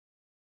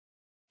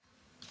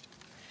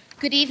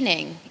Good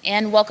evening,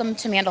 and welcome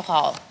to Mandel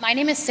Hall. My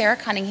name is Sarah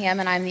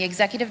Cunningham, and I'm the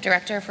Executive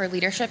Director for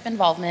Leadership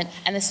Involvement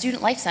and the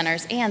Student Life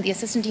Centers and the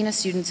Assistant Dean of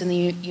Students in the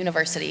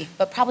university.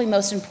 But probably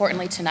most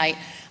importantly tonight,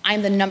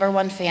 I'm the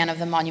 #1 fan of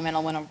the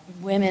Monumental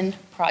Women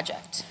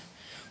Project.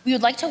 We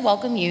would like to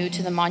welcome you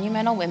to the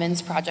Monumental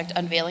Women's Project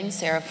unveiling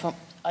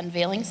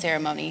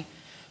ceremony.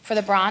 For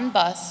the bronze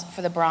bust,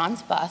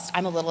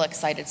 I'm a little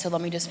excited, so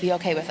let me just be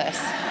okay with this.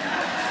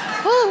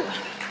 Woo!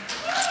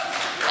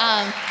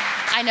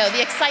 I know,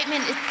 the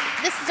excitement,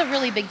 this is a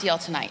really big deal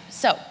tonight.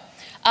 So,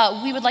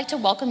 we would like to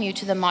welcome you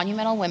to the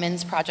Monumental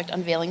Women's Project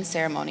unveiling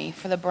ceremony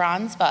for the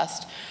bronze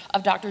bust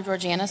of Dr.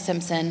 Georgiana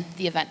Simpson,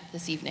 the event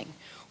this evening.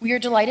 We are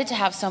delighted to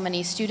have so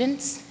many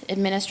students,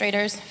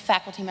 administrators,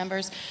 faculty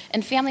members,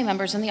 and family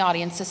members in the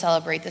audience to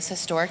celebrate this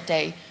historic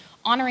day,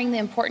 honoring the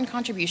important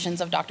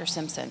contributions of Dr.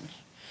 Simpson.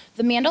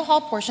 The Mandel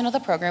Hall portion of the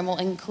program will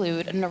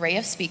include an array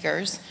of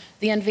speakers,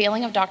 the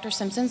unveiling of Dr.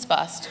 Simpson's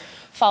bust,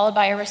 followed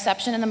by a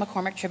reception in the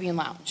McCormick Tribune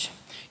Lounge.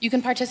 You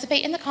can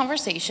participate in the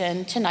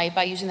conversation tonight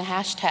by using the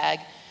hashtag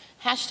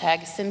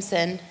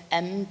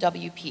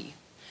 #SimpsonMWP.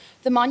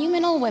 The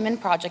Monumental Women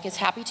Project is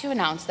happy to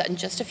announce that in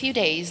just a few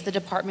days, the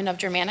Department of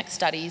Germanic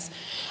Studies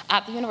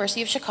at the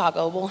University of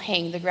Chicago will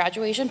hang the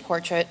graduation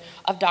portrait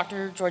of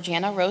Dr.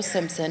 Georgiana Rose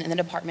Simpson in the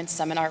department's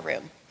seminar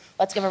room.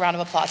 Let's give a round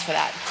of applause for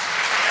that.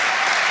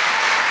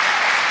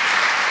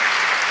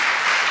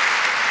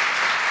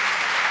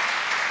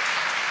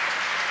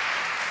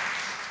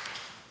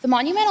 The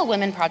Monumental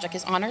Women Project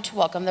is honored to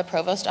welcome the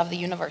Provost of the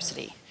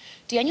university.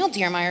 Daniel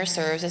Diermeyer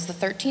serves as the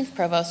 13th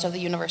Provost of the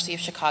University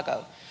of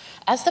Chicago.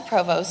 As the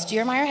Provost,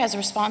 Diermeyer has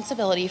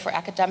responsibility for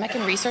academic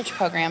and research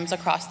programs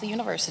across the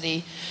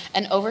university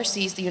and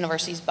oversees the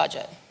university's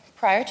budget.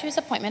 Prior to his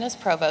appointment as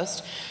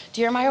Provost,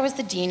 Diermeyer was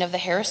the Dean of the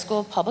Harris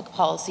School of Public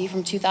Policy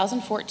from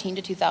 2014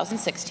 to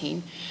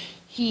 2016.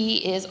 He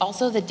is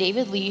also the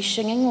David Lee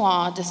Shinging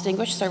Law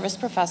Distinguished Service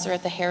Professor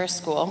at the Harris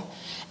School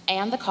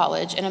and the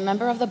college, and a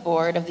member of the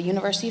board of the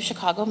University of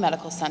Chicago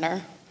Medical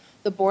Center,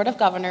 the Board of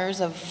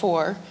Governors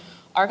for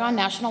Argonne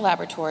National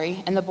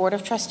Laboratory, and the Board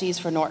of Trustees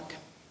for NORC.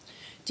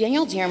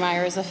 Daniel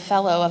Diermeyer is a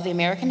fellow of the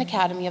American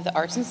Academy of the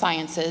Arts and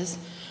Sciences,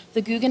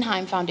 the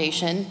Guggenheim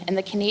Foundation, and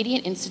the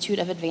Canadian Institute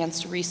of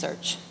Advanced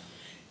Research.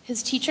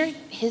 His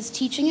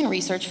teaching and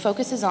research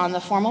focuses on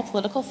the formal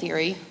political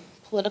theory,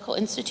 political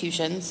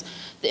institutions,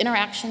 the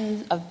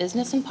interaction of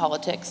business and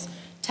politics,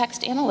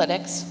 text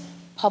analytics,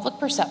 public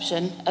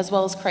perception, as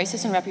well as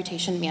crisis and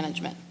reputation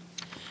management.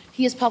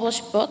 He has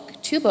published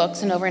 2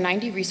 books and over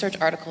 90 research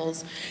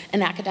articles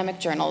in academic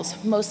journals,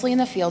 mostly in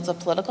the fields of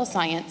political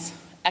science,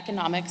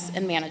 economics,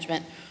 and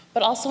management,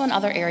 but also in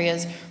other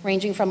areas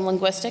ranging from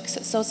linguistics,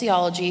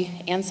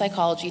 sociology, and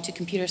psychology to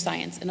computer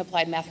science and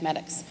applied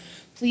mathematics.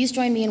 Please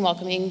join me in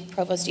welcoming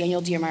Provost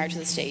Daniel Diermeyer to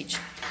the stage.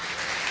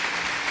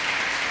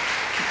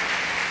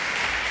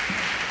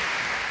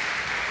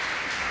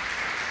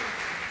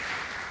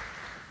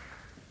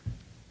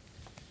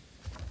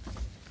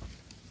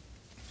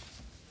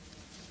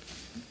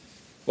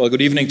 Well,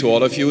 good evening to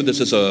all of you. This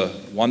is a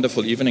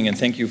wonderful evening, and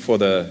thank you for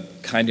the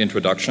kind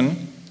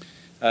introduction.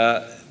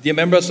 Dear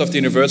members of the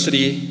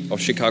University of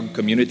Chicago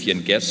community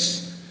and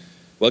guests,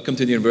 welcome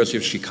to the University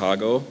of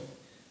Chicago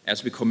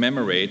as we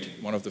commemorate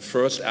one of the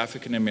first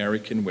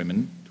African-American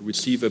women to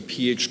receive a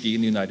PhD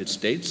in the United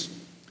States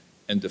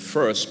and the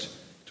first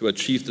to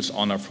achieve this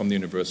honor from the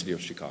University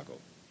of Chicago.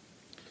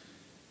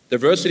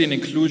 Diversity and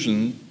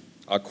inclusion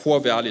are core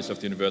values of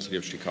the University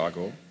of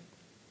Chicago.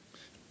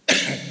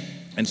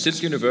 And since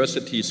the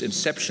university's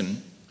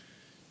inception,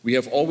 we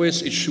have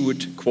always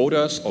issued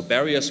quotas or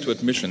barriers to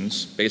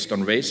admissions based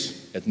on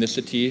race,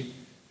 ethnicity,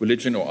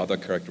 religion, or other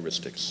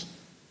characteristics.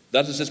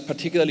 Thus, it is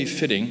particularly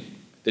fitting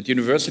that the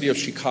University of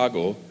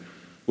Chicago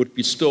would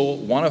bestow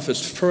one of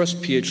its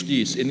first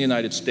PhDs in the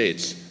United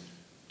States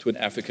to an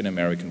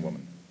African-American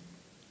woman.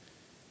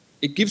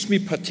 It gives me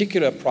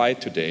particular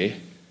pride today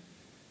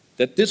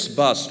that this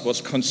bust was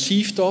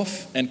conceived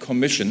of and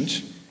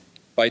commissioned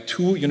by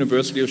 2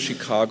 University of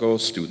Chicago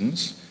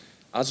students,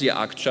 Asya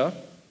Akca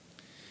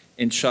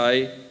and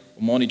Shae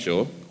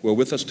Omonijo, who are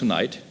with us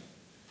tonight.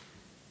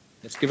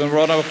 Let's give them a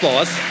round of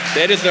applause.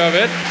 They deserve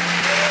it.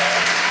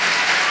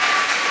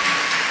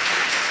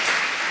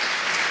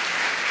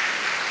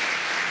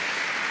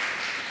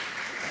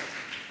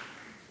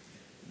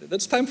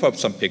 It's time for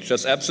some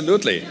pictures,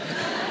 absolutely.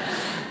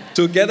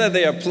 Together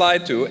they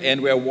applied to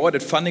and were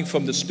awarded funding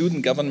from the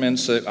student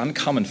government's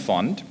Uncommon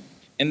Fund.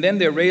 And then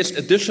they raised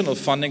additional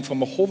funding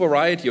from a whole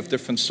variety of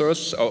different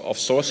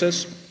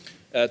sources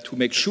to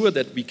make sure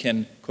that we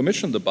can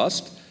commission the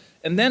bust,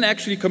 and then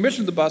actually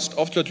commission the bust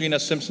of Georgiana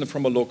Simpson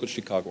from a local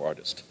Chicago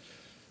artist.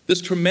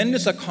 This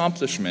tremendous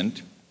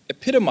accomplishment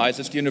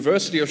epitomizes the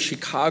University of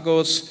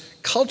Chicago's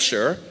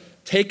culture,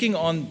 taking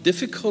on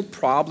difficult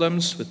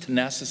problems with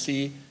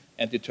tenacity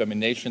and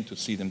determination to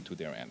see them to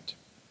their end.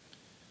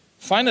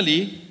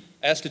 Finally,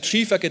 as the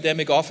Chief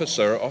Academic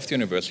Officer of the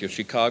University of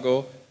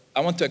Chicago,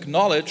 I want to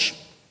acknowledge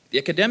the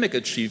academic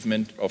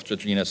achievement of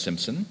Georgiana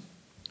Simpson.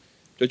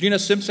 Georgiana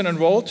Simpson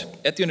enrolled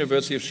at the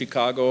University of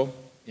Chicago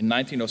in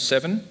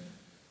 1907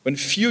 when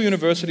few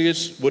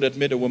universities would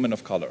admit a woman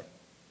of color.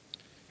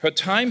 Her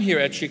time here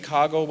at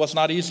Chicago was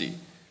not easy.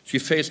 She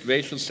faced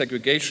racial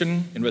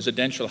segregation in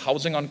residential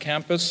housing on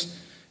campus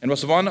and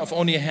was one of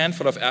only a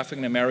handful of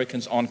African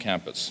Americans on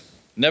campus.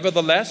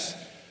 Nevertheless,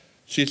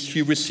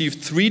 she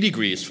received 3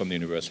 degrees from the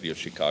University of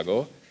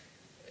Chicago,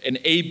 an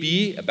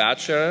AB, a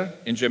bachelor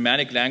in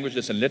Germanic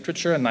languages and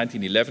literature in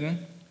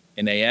 1911,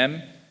 an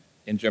AM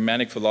in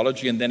Germanic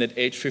philology, and then at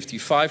age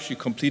 55 she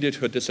completed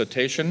her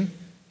dissertation,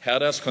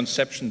 Herder's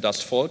Conception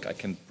das Volk, I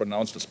can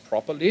pronounce this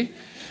properly,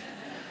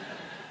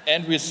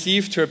 and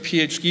received her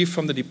PhD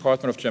from the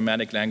Department of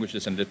Germanic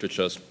Languages and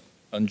Literatures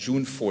on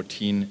June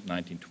 14,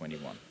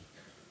 1921.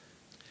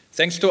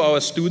 Thanks to our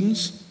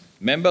students,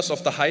 members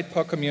of the Hyde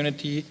Park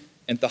community,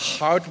 and the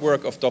hard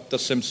work of Dr.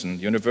 Simpson,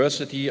 the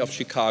University of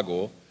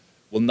Chicago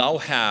will now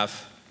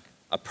have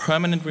a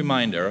permanent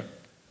reminder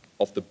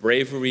of the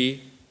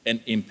bravery and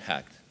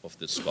impact of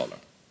this scholar.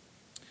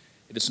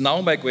 It is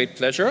now my great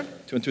pleasure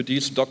to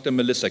introduce Dr.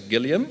 Melissa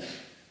Gilliam.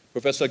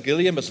 Professor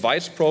Gilliam is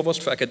Vice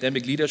Provost for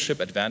Academic Leadership,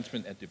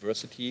 Advancement, and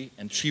Diversity,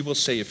 and she will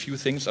say a few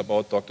things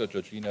about Dr.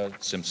 Georgiana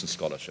Simpson's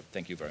scholarship.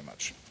 Thank you very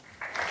much.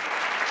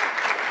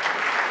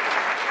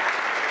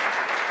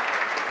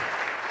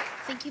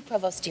 Thank you,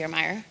 Provost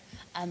Diermeyer.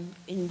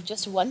 In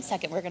just 1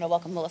 second, we're going to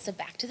welcome Melissa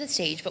back to the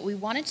stage. But what we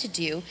wanted to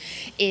do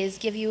is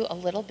give you a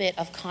little bit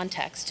of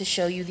context to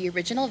show you the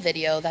original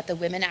video that the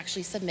women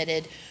actually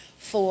submitted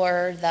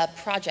for the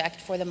project,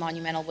 for the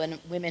Monumental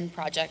Women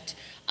Project.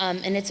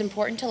 And it's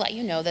important to let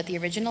you know that the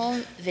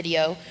original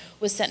video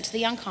was sent to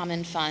the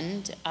Uncommon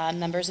Fund,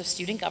 members of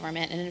student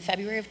government, and in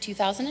February of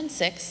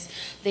 2006,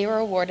 they were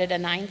awarded a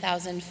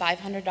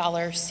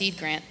 $9,500 seed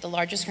grant, the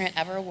largest grant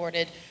ever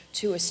awarded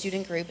to a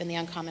student group in the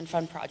Uncommon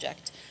Fund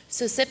project.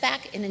 So sit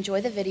back and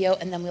enjoy the video,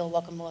 and then we'll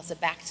welcome Melissa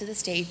back to the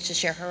stage to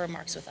share her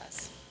remarks with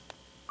us.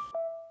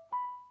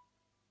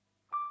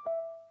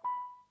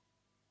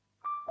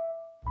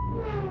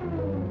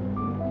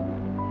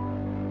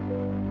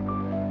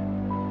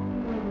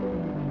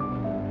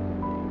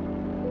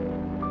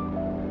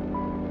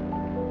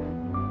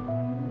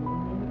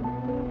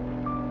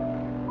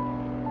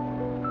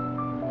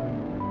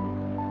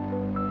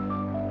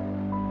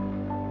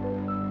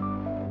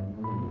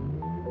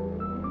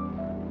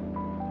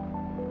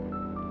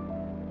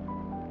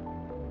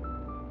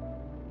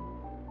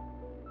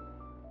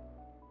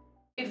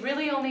 It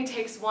really only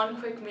takes one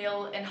quick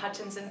meal in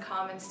Hutchinson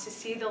Commons to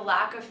see the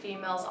lack of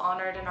females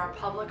honored in our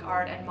public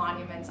art and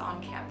monuments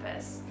on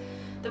campus.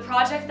 The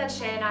project that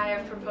Shae and I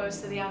have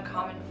proposed to the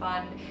Uncommon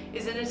Fund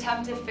is an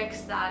attempt to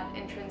fix that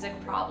intrinsic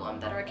problem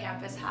that our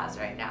campus has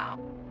right now.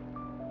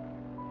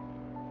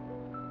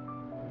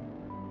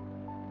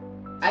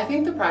 I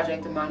think the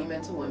project, the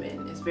Monumental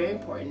Women, is very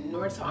important in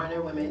order to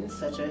honor women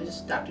such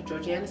as Dr.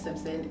 Georgiana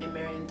Simpson and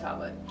Marian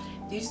Talbot.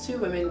 These 2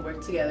 women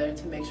work together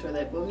to make sure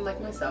that women like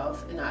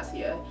myself and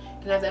Asya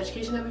can have the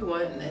education that we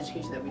want and the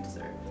education that we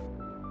deserve.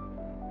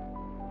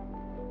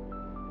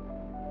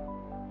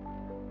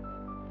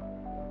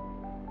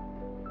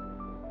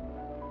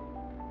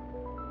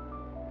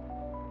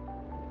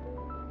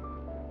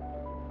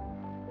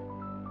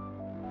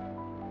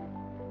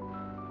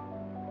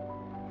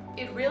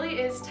 It really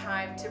is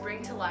time to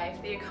bring to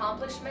life the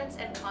accomplishments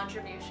and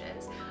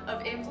contributions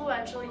of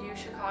influential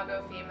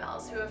UChicago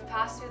females who have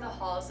passed through the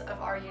halls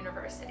of our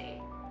university.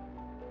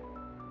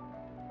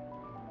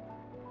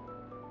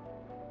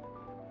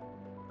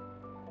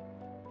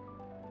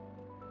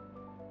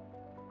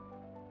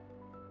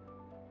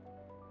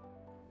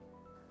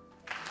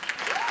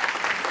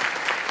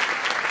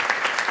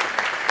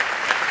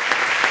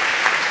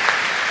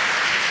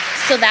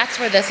 So that's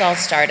where this all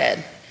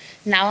started.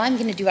 Now I'm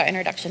going to do our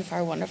introduction for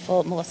our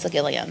wonderful Melissa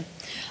Gilliam.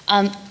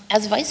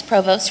 As Vice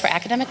Provost for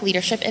Academic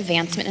Leadership,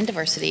 Advancement, and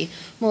Diversity,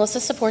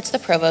 Melissa supports the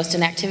Provost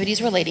in activities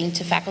relating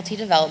to faculty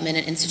development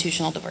and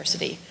institutional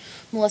diversity.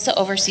 Melissa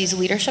oversees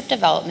leadership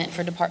development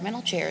for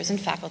departmental chairs and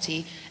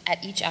faculty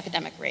at each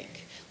academic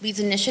rank, leads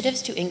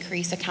initiatives to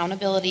increase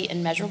accountability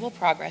and measurable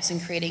progress in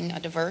creating a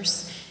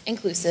diverse,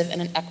 inclusive,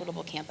 and an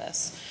equitable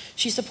campus.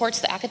 She supports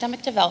the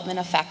academic development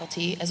of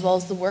faculty as well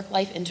as the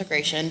work-life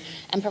integration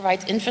and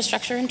provides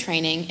infrastructure and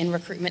training in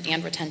recruitment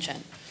and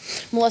retention.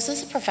 Melissa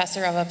is a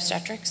professor of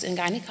obstetrics and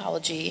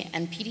gynecology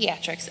and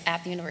pediatrics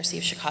at the University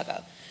of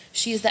Chicago.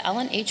 She is the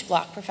Ellen H.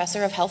 Block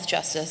Professor of Health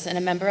Justice and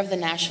a member of the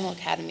National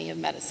Academy of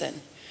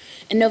Medicine.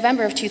 In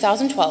November of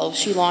 2012,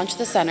 she launched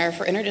the Center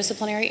for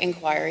Interdisciplinary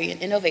Inquiry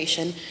and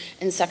Innovation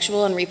in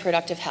Sexual and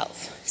Reproductive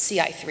Health,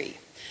 CI3,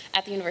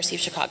 at the University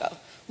of Chicago.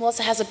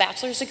 Melissa has a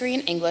bachelor's degree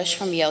in English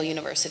from Yale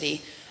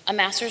University, a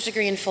master's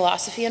degree in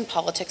philosophy and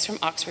politics from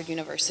Oxford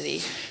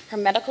University, her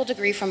medical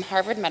degree from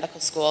Harvard Medical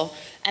School,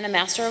 and a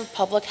Master of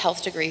Public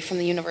Health degree from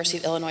the University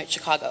of Illinois at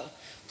Chicago.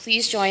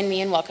 Please join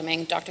me in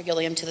welcoming Dr.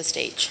 Gilliam to the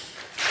stage.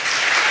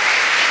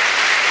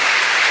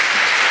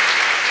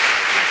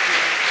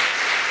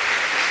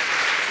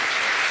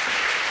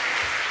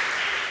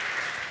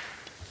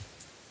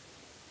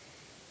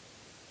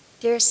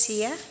 Dear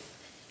Asya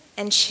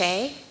and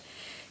Shae,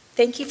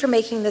 thank you for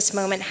making this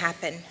moment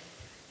happen.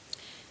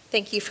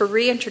 Thank you for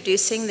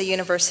reintroducing the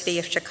University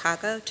of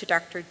Chicago to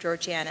Dr.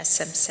 Georgiana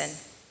Simpson.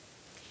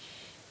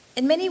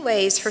 In many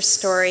ways, her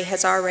story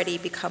has already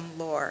become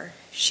lore.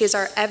 She is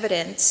our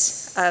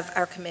evidence of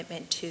our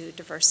commitment to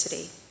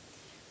diversity.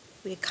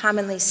 We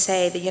commonly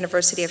say the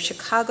University of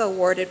Chicago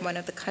awarded one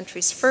of the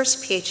country's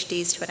first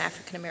PhDs to an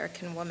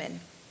African-American woman.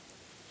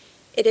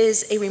 It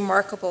is a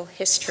remarkable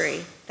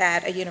history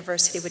that a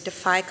university would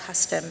defy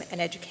custom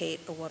and educate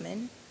a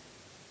woman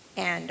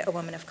and a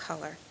woman of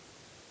color.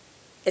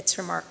 It's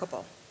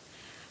remarkable.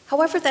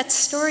 However, that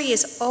story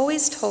is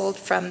always told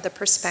from the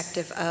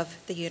perspective of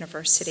the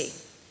university.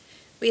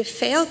 We have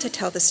failed to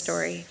tell the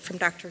story from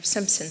Dr.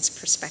 Simpson's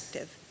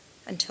perspective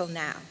until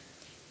now.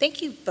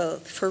 Thank you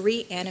both for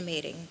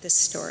reanimating this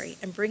story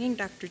and bringing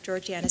Dr.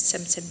 Georgiana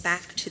Simpson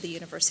back to the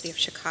University of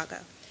Chicago.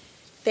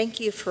 Thank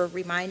you for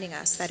reminding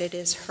us that it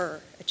is her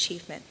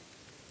achievement.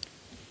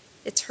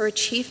 It's her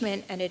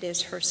achievement and it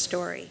is her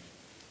story.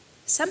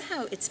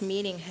 Somehow its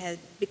meaning had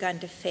begun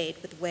to fade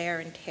with wear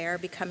and tear,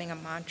 becoming a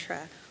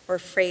mantra or a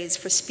phrase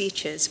for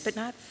speeches, but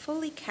not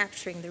fully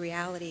capturing the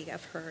reality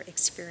of her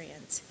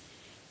experience.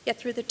 Yet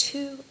through the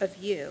two of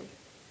you,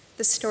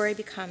 the story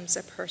becomes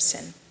a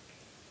person.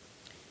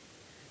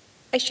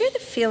 I share the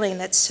feeling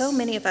that so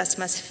many of us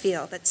must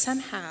feel that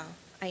somehow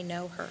I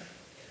know her.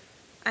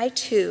 I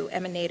too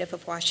am a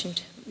native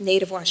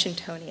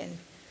Washingtonian,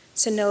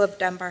 so know of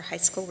Dunbar High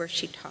School where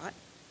she taught.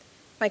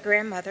 My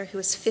grandmother, who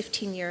was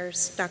 15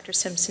 years Dr.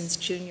 Simpson's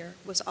junior,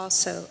 was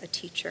also a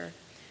teacher,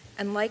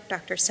 and like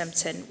Dr.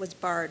 Simpson, was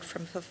barred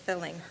from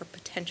fulfilling her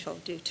potential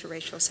due to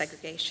racial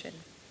segregation.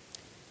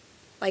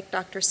 Like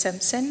Dr.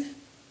 Simpson,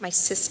 my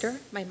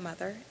sister, my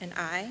mother, and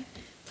I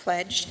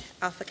pledged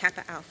Alpha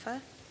Kappa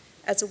Alpha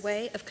as a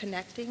way of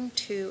connecting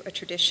to a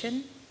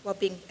tradition while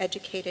being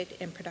educated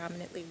in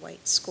predominantly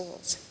white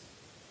schools.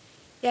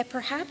 Yet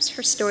perhaps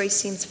her story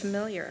seems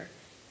familiar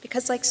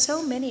because, like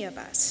so many of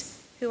us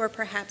who are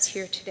perhaps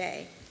here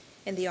today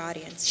in the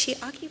audience, she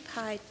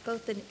occupied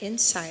both an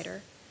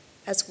insider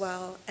as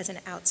well as an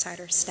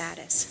outsider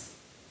status.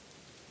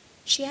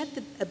 She had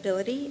the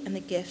ability and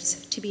the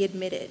gifts to be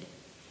admitted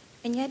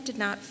and yet did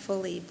not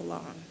fully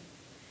belong.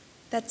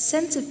 That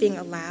sense of being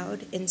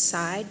allowed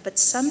inside, but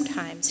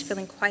sometimes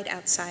feeling quite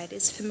outside,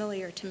 is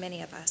familiar to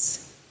many of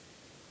us.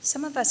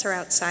 Some of us are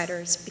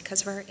outsiders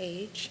because of our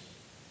age,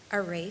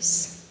 our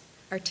race,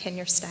 our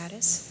tenure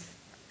status,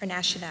 our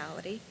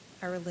nationality,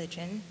 our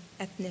religion,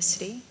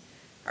 ethnicity,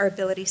 our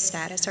ability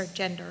status, our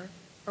gender,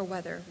 or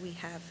whether we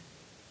have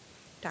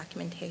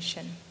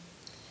documentation.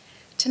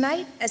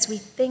 Tonight, as we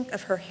think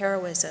of her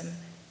heroism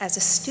as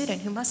a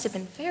student who must have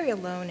been very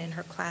alone in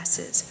her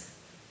classes,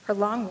 her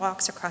long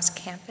walks across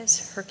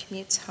campus, her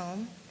commutes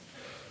home,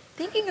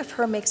 thinking of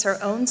her makes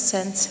our own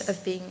sense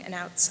of being an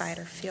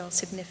outsider feel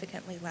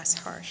significantly less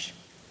harsh.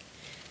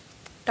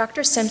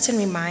 Dr. Simpson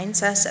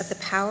reminds us of the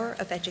power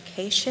of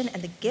education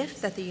and the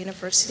gift that the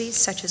universities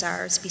such as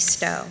ours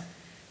bestow.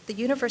 The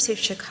University of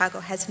Chicago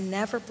has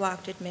never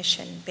blocked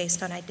admission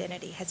based on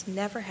identity, has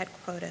never had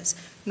quotas,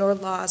 nor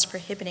laws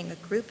prohibiting a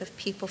group of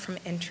people from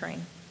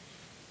entering.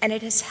 And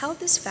it has held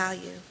this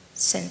value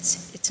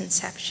since its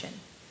inception.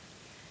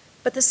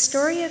 But the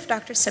story of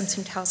Dr.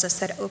 Simpson tells us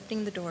that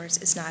opening the doors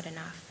is not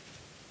enough.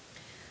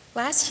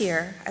 Last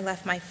year, I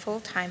left my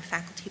full-time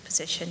faculty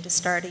position to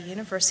start a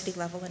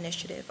university-level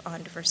initiative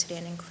on diversity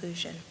and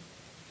inclusion.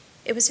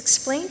 It was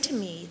explained to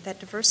me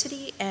that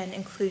diversity and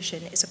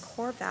inclusion is a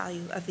core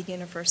value of the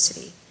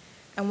university,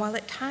 and while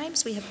at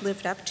times we have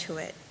lived up to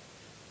it,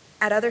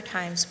 at other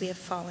times we have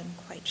fallen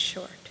quite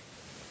short.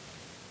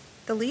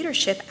 The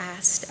leadership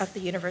of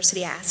the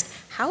university asked,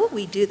 how will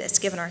we do this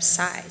given our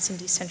size and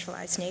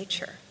decentralized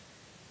nature?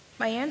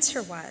 My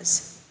answer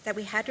was that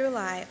we had to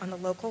rely on the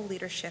local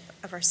leadership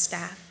of our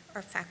staff,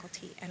 our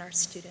faculty, and our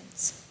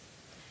students.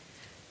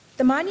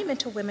 The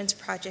Monumental Women's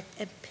Project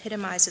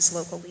epitomizes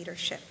local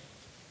leadership.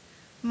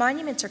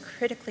 Monuments are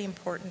critically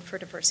important for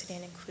diversity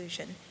and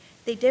inclusion.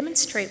 They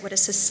demonstrate what a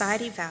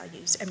society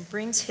values and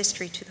brings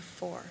history to the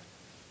fore.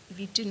 If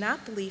you do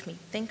not believe me,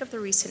 think of the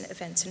recent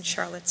events in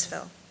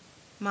Charlottesville.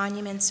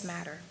 Monuments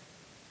matter.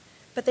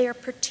 But they are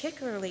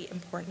particularly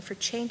important for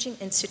changing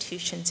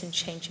institutions and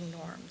changing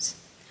norms.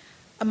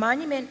 A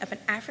monument of an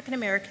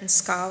African-American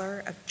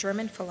scholar of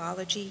German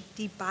philology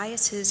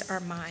debiases our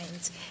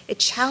minds. It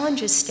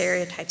challenges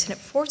stereotypes, and it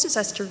forces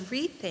us to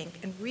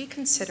rethink and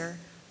reconsider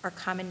our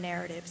common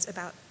narratives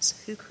about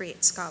who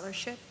creates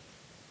scholarship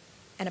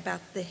and about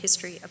the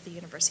history of the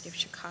University of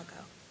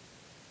Chicago.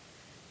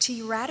 To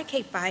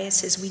eradicate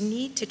biases, we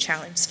need to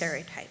challenge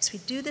stereotypes. We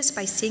do this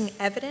by seeing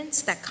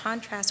evidence that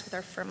contrasts with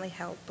our firmly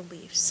held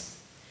beliefs.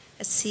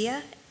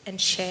 Asya and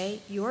Shae,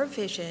 your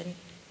vision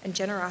and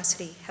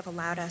generosity have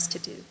allowed us to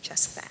do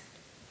just that.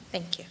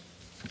 Thank you.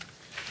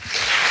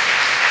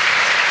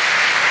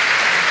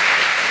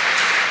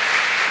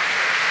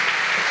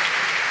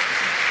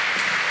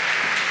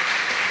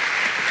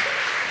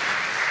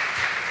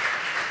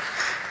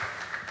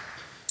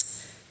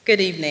 Good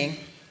evening.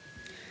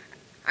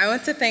 I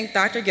want to thank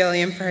Dr.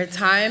 Gilliam for her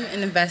time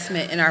and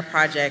investment in our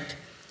project,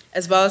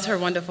 as well as her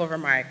wonderful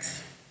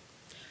remarks.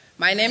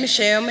 My name is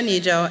Shae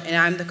Omonijo, and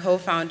I'm the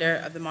co-founder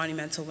of the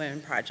Monumental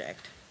Women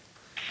Project.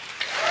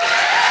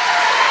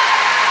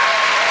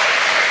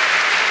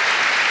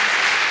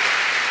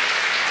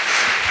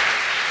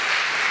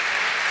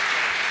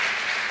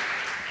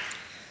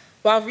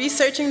 While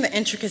researching the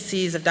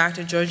intricacies of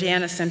Dr.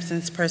 Georgiana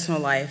Simpson's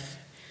personal life,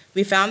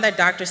 we found that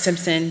Dr.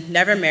 Simpson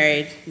never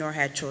married nor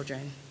had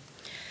children.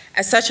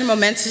 At such a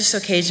momentous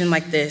occasion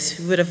like this,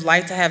 we would have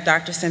liked to have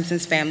Dr.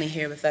 Simpson's family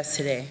here with us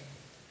today.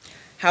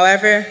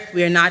 However,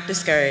 we are not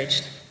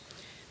discouraged,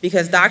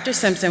 because Dr.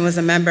 Simpson was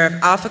a member of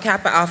Alpha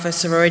Kappa Alpha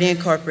Sorority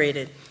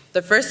Incorporated,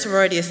 the first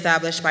sorority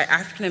established by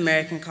African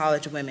American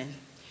college women.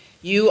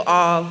 You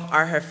all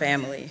are her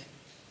family.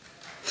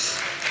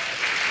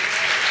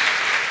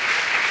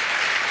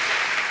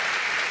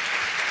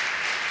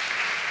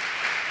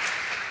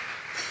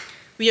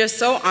 We are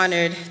so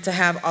honored to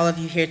have all of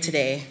you here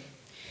today.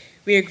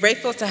 We are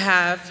grateful to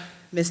have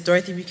Ms.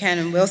 Dorothy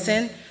Buchanan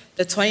Wilson,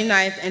 the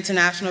 29th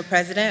International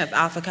President of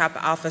Alpha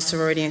Kappa Alpha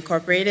Sorority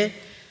Incorporated,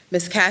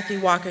 Ms. Kathy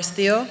Walker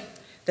Steele,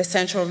 the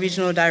Central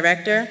Regional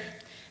Director,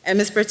 and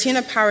Ms.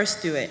 Bertina Power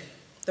Stewart,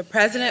 the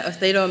President of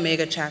Theta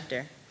Omega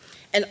Chapter,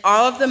 and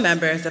all of the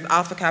members of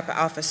Alpha Kappa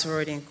Alpha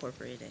Sorority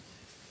Incorporated.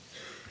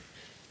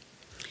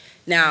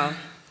 Now,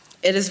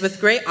 it is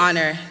with great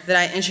honor that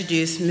I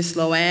introduce Ms.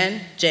 Loanne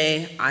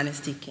J.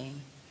 Honesty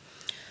King.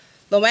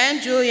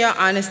 Loanne Julia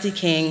Honesty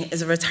King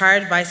is a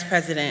retired Vice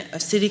President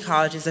of City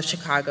Colleges of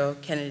Chicago,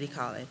 Kennedy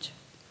College.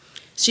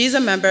 She's a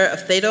member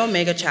of Theta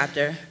Omega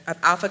Chapter of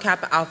Alpha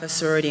Kappa Alpha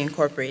Sorority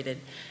Incorporated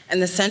and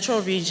the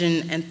Central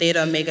Region and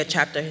Theta Omega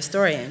Chapter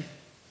historian.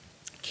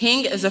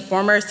 King is a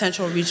former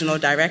Central Regional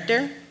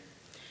Director,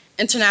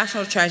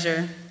 International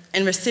Treasurer,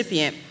 and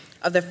recipient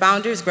of the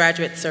Founders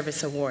Graduate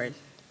Service Award.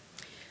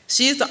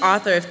 She is the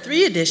author of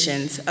 3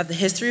 editions of the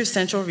History of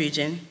Central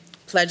Region,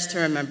 Pledge to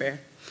Remember,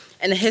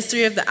 and the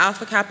History of the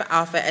Alpha Kappa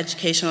Alpha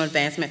Educational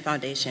Advancement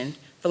Foundation,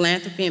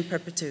 Philanthropy and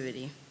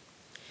Perpetuity.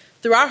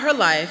 Throughout her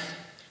life,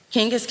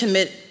 King has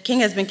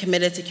been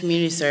committed to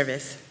community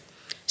service.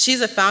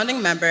 She's a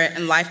founding member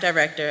and life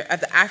director of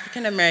the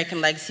African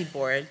American Legacy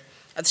Board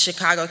of the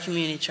Chicago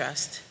Community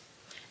Trust,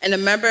 and a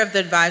member of the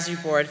advisory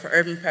board for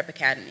Urban Prep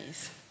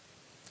Academies.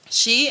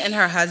 She and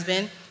her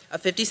husband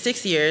of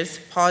 56 years,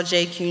 Paul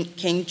J.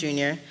 King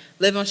Jr.,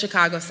 live on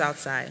Chicago's South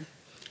Side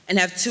and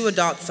have 2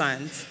 adult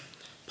sons,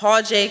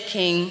 Paul J.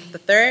 King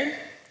III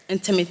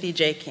and Timothy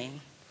J.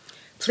 King.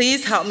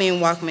 Please help me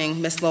in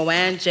welcoming Ms.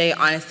 Loanne J.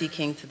 Honesty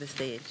King to the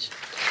stage.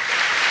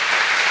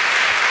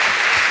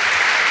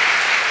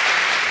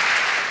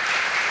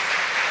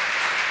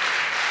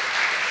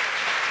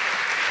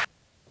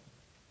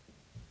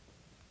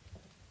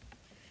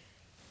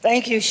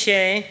 Thank you,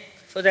 Shae,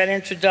 for that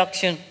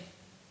introduction.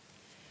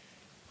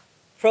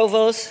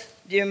 Provost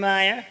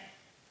Jeremiah,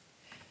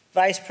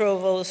 Vice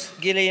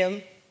Provost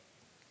Gilliam,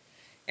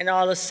 and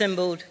all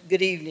assembled,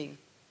 good evening.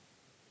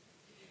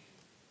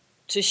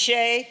 To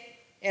Shae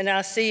and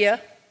Asya,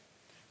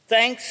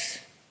 thanks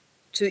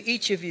to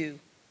each of you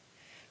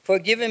for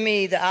giving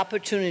me the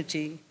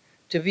opportunity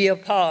to be a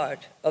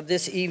part of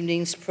this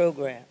evening's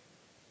program.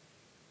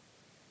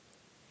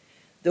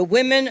 The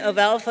women of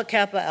Alpha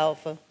Kappa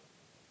Alpha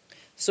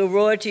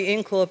Sorority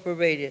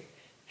Incorporated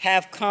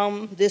have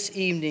come this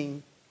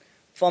evening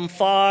from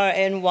far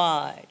and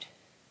wide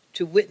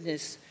to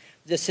witness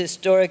this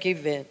historic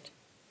event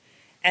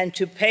and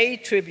to pay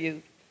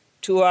tribute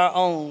to our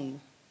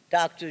own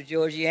Dr.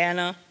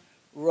 Georgiana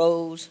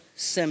Rose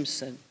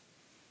Simpson.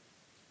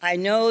 I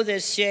know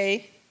that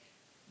Shae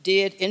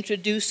did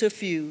introduce a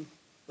few,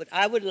 but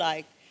I would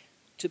like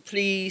to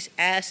please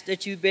ask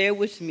that you bear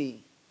with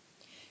me.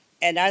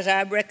 And as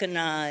I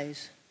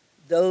recognize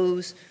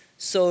those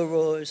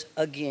sorors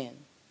again,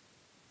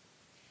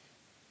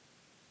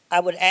 I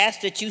would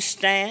ask that you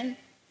stand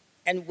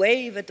and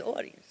wave at the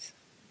audience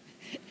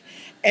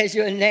as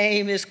your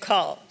name is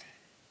called.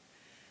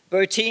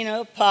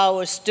 Bertina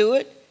Power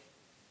Stewart,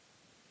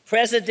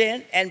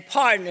 President and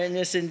partner in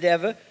this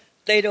endeavor,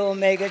 Theta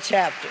Omega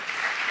Chapter.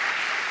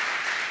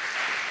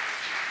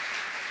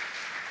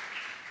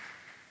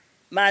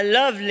 My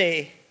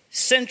lovely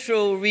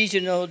Central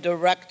Regional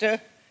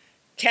Director,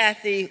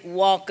 Kathy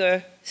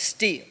Walker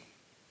Steele.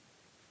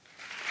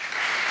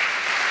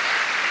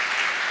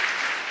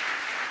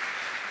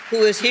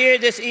 Who is here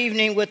this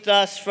evening with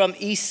us from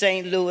East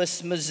St.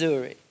 Louis,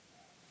 Missouri.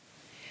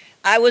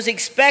 I was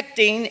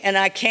expecting, and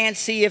I can't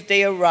see if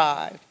they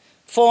arrived,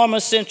 former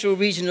Central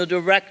Regional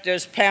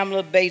Directors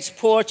Pamela Bates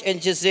Porch and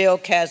Giselle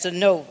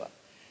Casanova.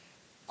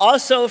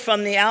 Also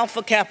from the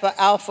Alpha Kappa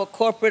Alpha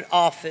Corporate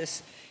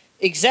Office,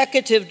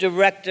 Executive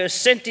Director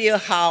Cynthia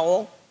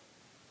Howell,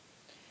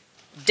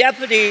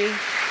 Deputy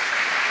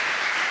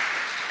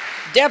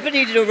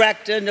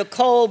Director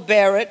Nicole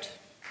Barrett,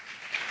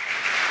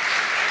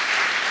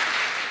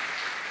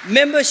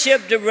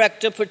 Membership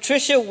Director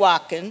Patricia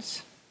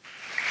Watkins,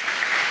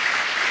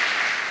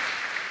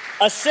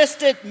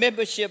 Assistant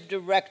Membership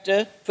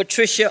Director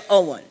Patricia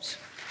Owens.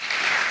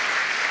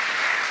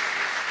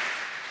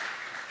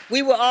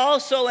 We were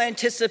also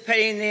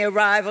anticipating the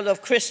arrival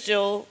of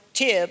Crystal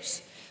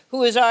Tibbs,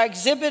 who is our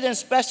Exhibit and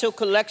Special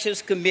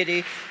Collections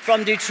Committee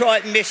from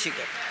Detroit, Michigan.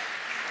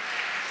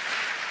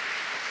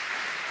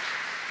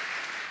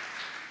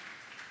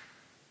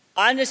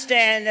 I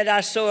understand that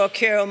our soror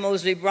Carol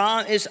Mosley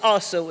Brown is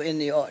also in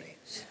the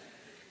audience.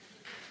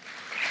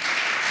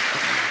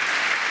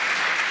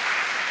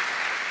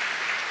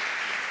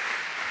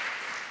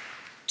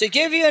 To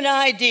give you an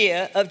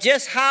idea of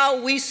just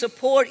how we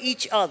support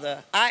each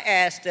other, I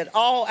ask that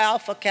all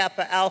Alpha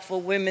Kappa Alpha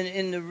women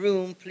in the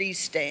room please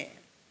stand.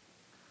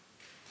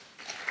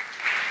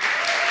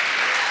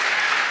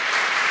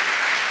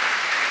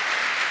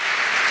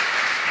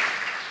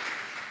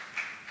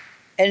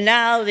 And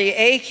now the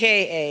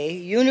AKA,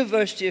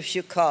 University of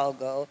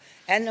Chicago,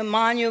 and the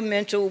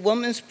Monumental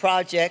Women's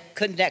Project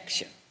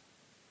connection.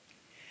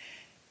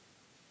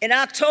 In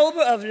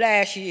October of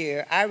last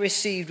year, I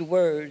received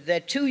word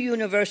that two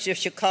University of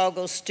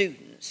Chicago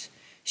students,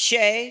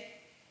 Shae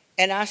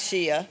and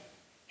Asya,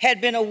 had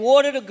been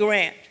awarded a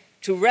grant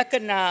to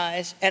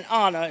recognize and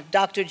honor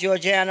Dr.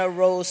 Georgiana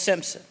Rose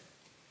Simpson,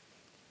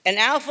 an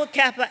Alpha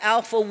Kappa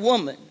Alpha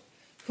woman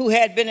who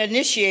had been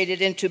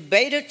initiated into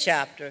Beta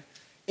chapter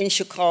in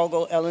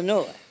Chicago,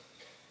 Illinois.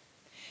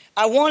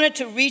 I wanted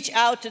to reach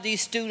out to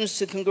these students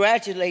to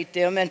congratulate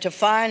them and to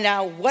find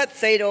out what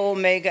Theta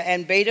Omega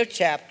and Beta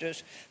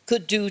chapters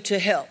could do to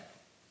help.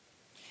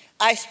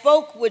 I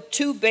spoke with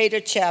two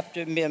Beta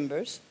chapter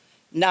members,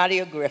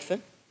 Nadia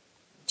Griffin,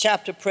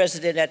 chapter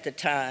president at the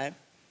time,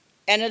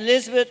 and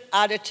Elizabeth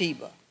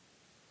Adetiba,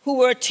 who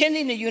were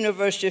attending the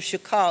University of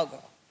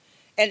Chicago,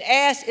 and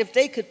asked if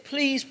they could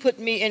please put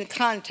me in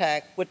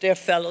contact with their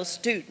fellow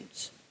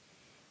students.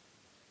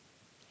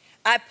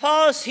 I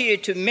pause here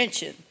to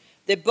mention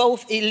that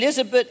both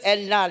Elizabeth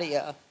and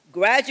Nadia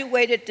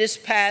graduated this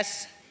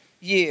past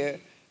year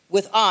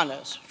with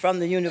honors from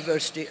the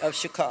University of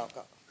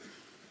Chicago.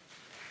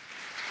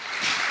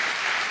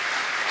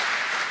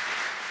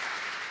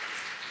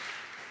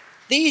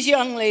 These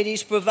young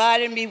ladies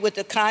provided me with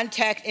the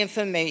contact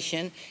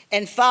information,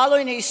 and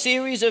following a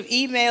series of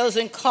emails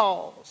and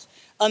calls,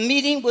 a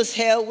meeting was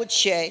held with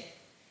Shae,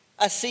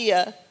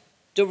 Asya,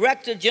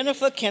 Director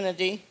Jennifer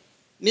Kennedy,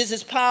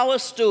 Mrs. Power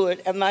Stewart,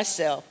 and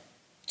myself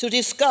to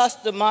discuss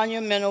the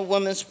Monumental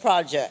Women's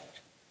Project.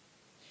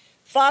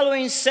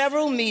 Following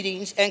several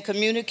meetings and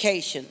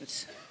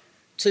communications,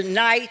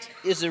 tonight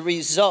is a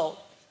result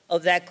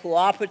of that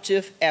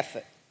cooperative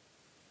effort.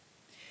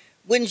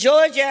 When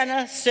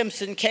Georgiana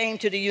Simpson came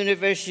to the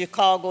University of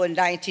Chicago in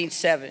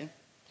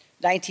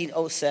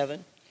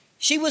 1907,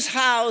 she was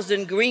housed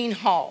in Green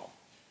Hall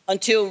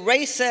until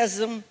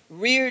racism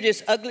reared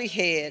its ugly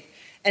head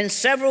and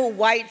several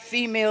white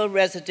female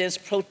residents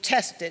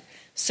protested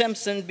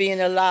Simpson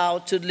being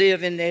allowed to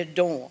live in their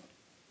dorm.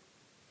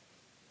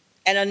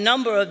 And a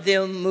number of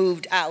them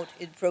moved out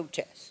in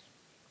protest.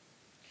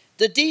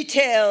 The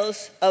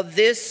details of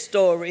this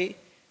story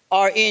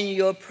are in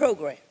your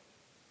program.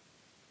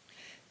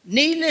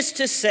 Needless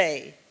to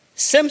say,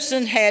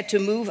 Simpson had to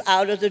move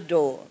out of the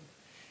dorm,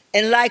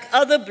 and like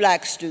other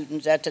black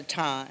students at the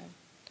time,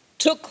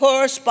 took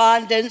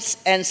correspondence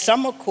and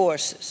summer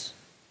courses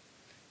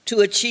to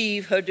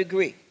achieve her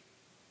degree.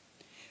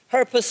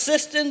 Her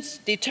persistence,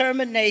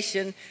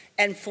 determination,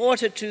 and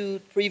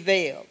fortitude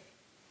prevailed,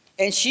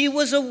 and she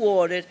was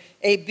awarded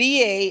a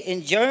BA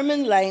in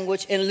German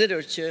language and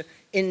literature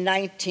in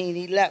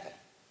 1911.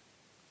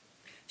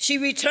 She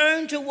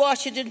returned to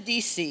Washington,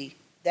 D.C.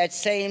 that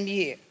same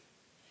year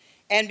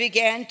and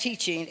began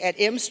teaching at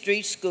M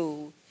Street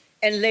School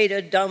and later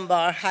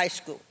Dunbar High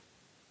School.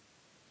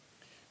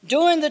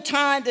 During the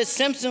time that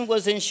Simpson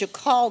was in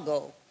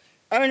Chicago,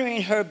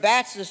 earning her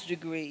bachelor's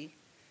degree,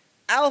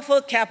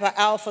 Alpha Kappa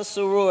Alpha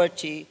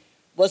sorority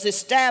was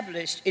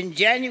established in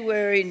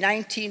January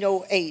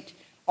 1908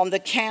 on the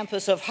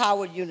campus of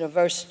Howard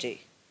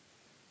University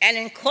and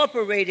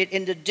incorporated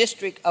in the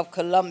District of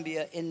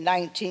Columbia in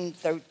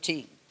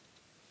 1913.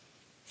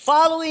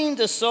 Following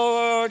the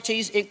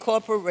sorority's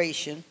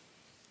incorporation,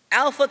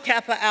 Alpha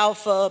Kappa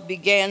Alpha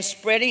began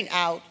spreading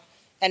out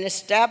and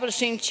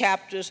establishing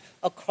chapters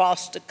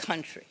across the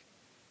country.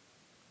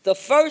 The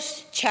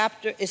first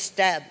chapter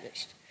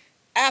established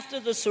after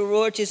the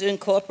sorority's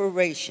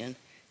incorporation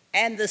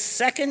and the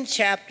second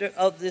chapter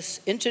of this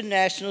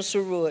international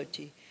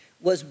sorority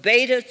was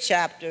Beta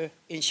chapter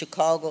in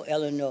Chicago,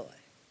 Illinois.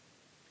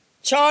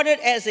 Chartered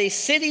as a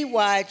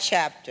citywide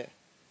chapter,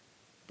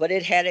 but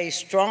it had a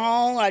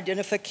strong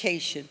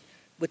identification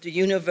with the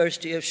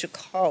University of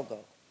Chicago.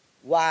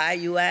 Why,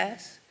 you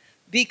ask?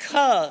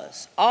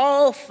 Because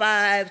all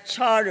 5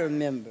 charter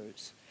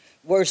members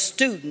were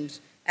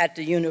students at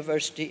the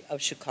University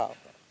of Chicago.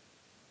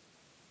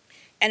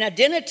 An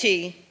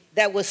identity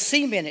that was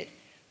cemented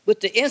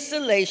with the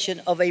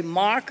installation of a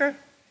marker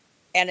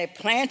and a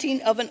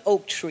planting of an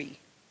oak tree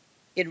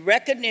in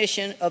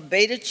recognition of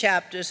Beta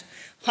Chapter's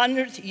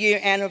 100th year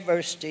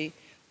anniversary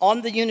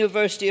on the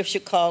University of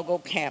Chicago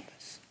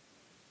campus.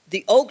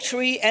 The oak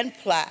tree and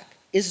plaque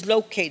is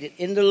located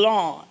in the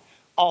lawn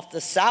off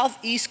the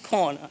southeast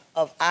corner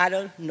of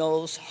Ida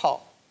Knowles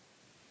Hall.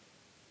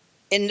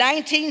 In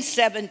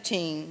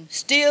 1917,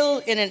 still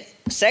in a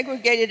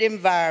segregated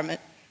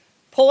environment,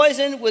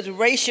 poisoned with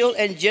racial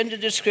and gender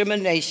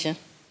discrimination,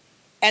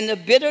 and the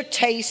bitter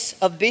taste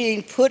of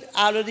being put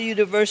out of the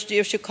University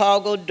of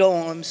Chicago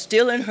dorm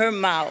still in her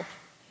mouth,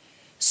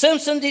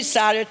 Simpson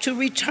decided to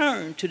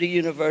return to the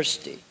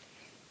university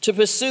to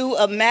pursue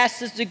a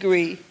master's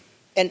degree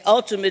and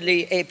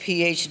ultimately a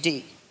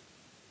PhD.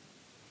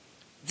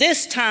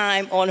 This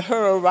time on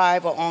her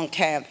arrival on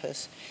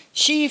campus,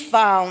 she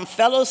found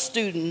fellow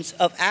students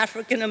of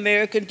African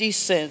American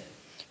descent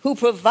who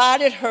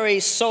provided her a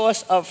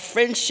source of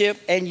friendship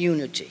and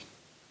unity.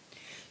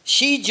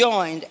 She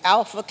joined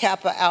Alpha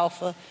Kappa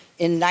Alpha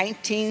in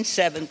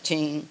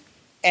 1917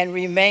 and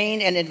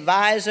remained an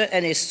advisor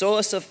and a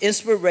source of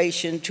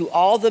inspiration to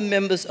all the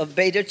members of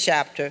Beta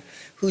Chapter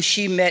who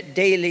she met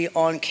daily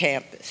on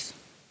campus.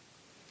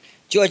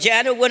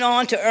 Georgiana went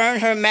on to earn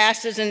her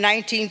master's in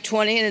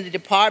 1920 in the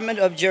Department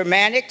of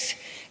Germanics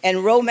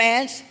and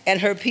Romance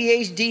and her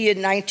PhD in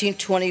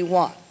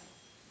 1921.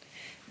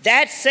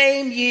 That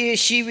same year,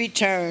 she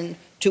returned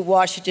to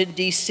Washington,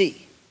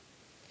 D.C.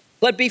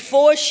 But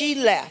before she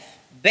left,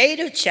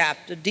 Beta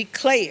Chapter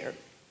declared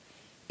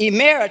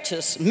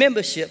emeritus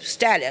membership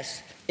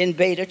status in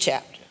Beta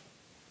Chapter.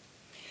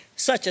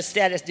 Such a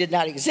status did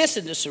not exist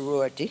in the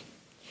sorority,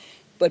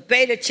 but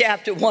Beta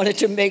Chapter wanted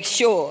to make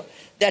sure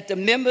that the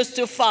members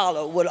to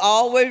follow would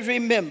always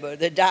remember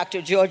that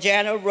Dr.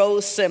 Georgiana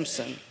Rose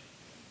Simpson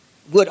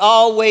would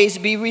always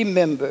be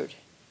remembered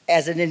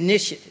as an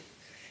initiative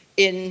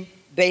in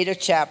Beta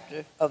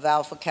Chapter of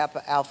Alpha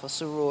Kappa Alpha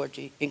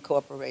Sorority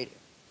Incorporated.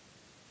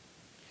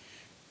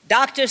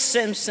 Dr.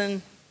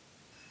 Simpson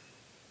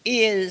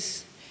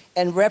is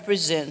and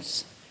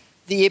represents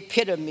the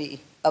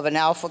epitome of an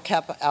Alpha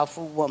Kappa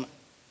Alpha woman.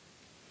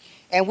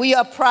 And we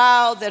are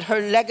proud that her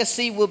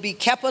legacy will be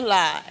kept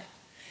alive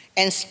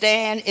and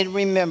stand in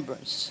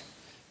remembrance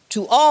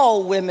to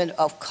all women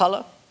of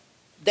color,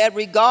 that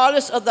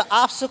regardless of the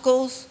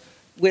obstacles,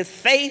 with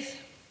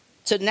faith,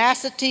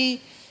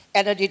 tenacity,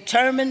 and a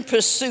determined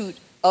pursuit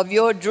of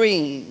your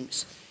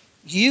dreams,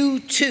 you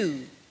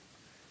too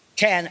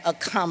can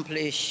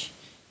accomplish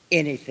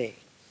anything.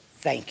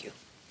 Thank you.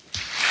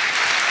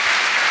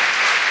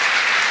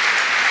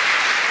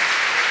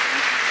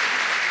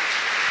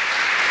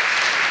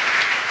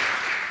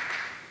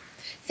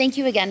 Thank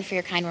you again for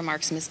your kind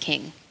remarks, Ms.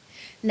 King.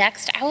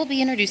 Next, I will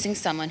be introducing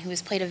someone who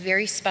has played a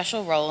very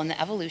special role in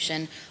the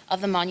evolution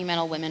of the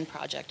Monumental Women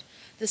Project,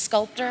 the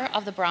sculptor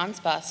of the bronze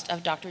bust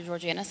of Dr.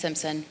 Georgiana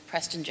Simpson,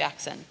 Preston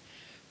Jackson.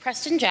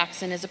 Preston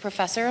Jackson is a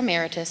professor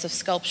emeritus of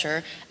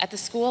sculpture at the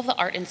School of the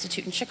Art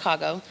Institute in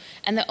Chicago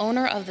and the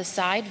owner of the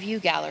Side View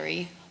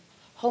Gallery,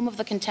 home of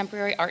the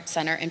Contemporary Art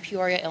Center in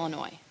Peoria,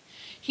 Illinois.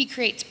 He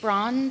creates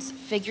bronze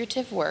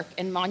figurative work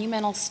and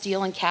monumental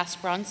steel and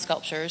cast bronze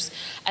sculptures,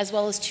 as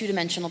well as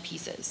two-dimensional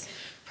pieces.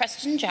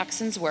 Preston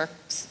Jackson's work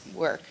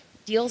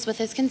deals with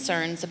his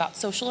concerns about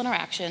social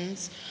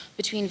interactions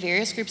between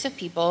various groups of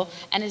people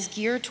and is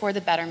geared toward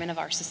the betterment of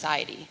our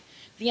society.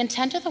 The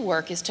intent of the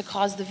work is to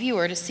cause the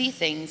viewer to see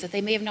things that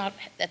they may not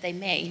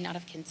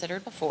have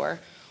considered before,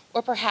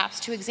 or perhaps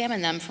to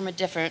examine them from a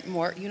different,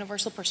 more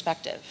universal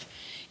perspective.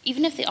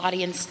 Even if the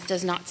audience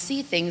does not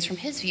see things from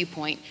his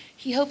viewpoint,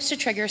 he hopes to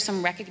trigger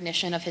some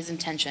recognition of his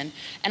intention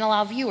and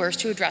allow viewers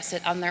to address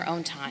it on their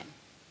own time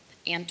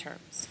and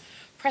terms.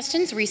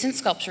 Preston's recent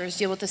sculptures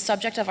deal with the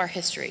subject of our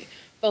history,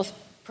 both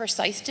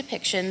precise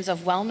depictions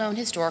of well-known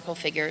historical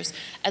figures,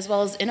 as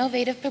well as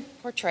innovative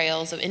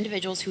portrayals of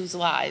individuals whose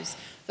lives,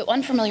 though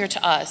unfamiliar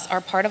to us, are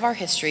part of our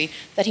history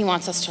that he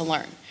wants us to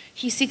learn.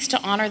 He seeks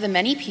to honor the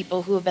many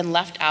people who have been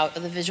left out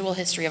of the visual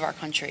history of our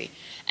country,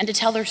 and to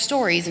tell their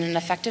stories in an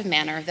effective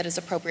manner that is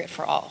appropriate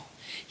for all.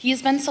 He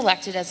has been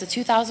selected as the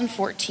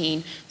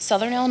 2014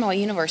 Southern Illinois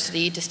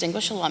University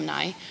Distinguished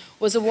Alumni,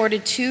 was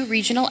awarded 2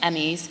 regional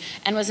Emmys,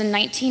 and was a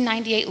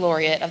 1998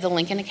 laureate of the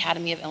Lincoln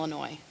Academy of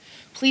Illinois.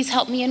 Please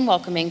help me in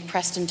welcoming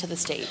Preston to the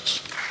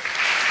stage.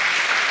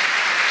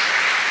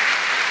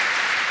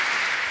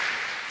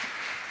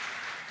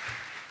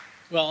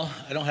 Well,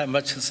 I don't have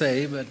much to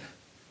say, but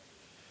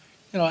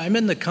I'm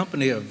in the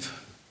company of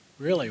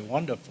really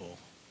wonderful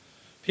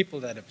people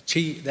that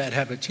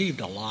have achieved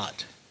a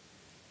lot.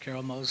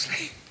 Carol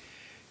Mosley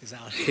is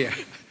out here.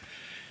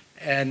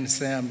 And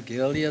Sam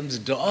Gilliam's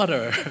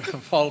daughter,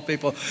 of all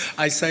people.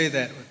 I say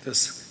that with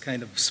this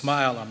kind of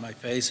smile on my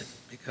face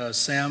because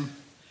Sam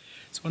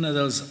is one of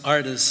those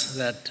artists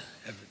that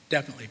have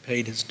definitely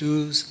paid his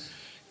dues,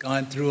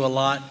 gone through a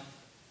lot,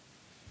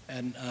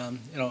 and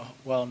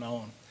well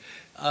known.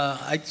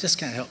 I just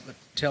can't help but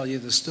tell you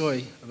the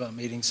story about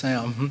meeting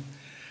Sam.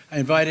 I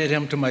invited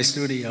him to my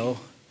studio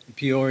in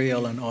Peoria,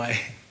 Illinois,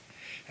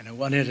 and I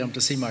wanted him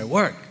to see my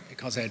work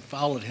because I had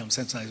followed him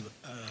since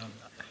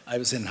I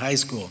was in high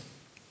school.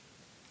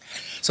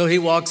 So he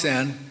walks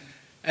in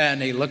and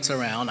he looks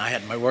around. I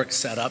had my work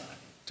set up.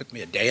 It took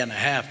me a day and a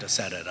half to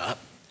set it up.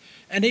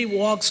 And he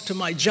walks to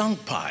my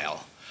junk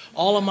pile,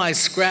 all of my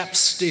scrap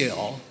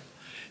steel,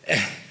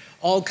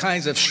 all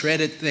kinds of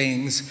shredded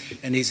things.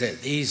 And he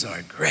said, "These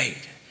are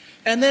great.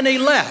 And then he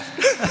left.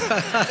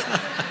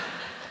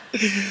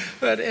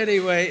 But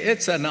anyway,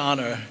 it's an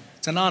honor.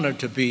 It's an honor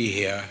to be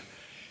here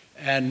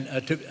and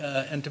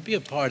to be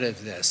a part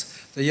of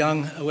this. The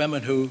young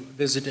women who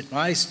visited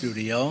my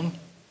studio,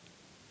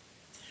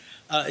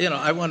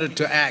 I wanted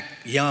to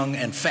act young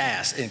and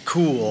fast and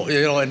cool,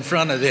 in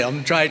front of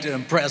them, tried to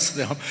impress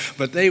them,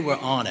 but they were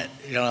on it,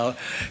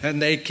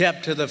 and they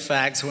kept to the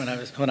facts when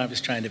I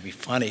was trying to be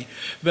funny.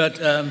 But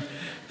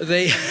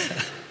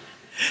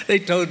they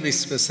told me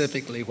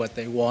specifically what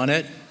they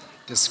wanted,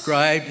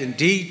 described in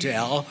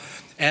detail,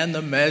 and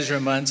the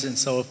measurements and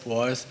so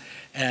forth,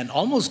 and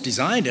almost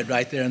designed it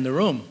right there in the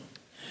room.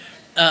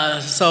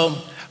 So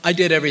I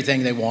did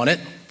everything they wanted.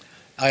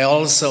 I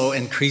also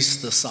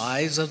increased the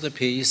size of the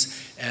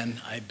piece, and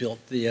I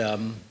built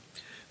the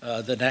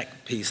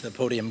neck piece, the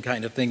podium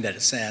kind of thing that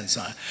it stands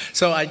on.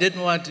 So I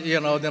didn't want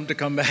them to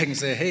come back and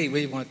say, hey,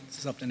 we want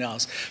something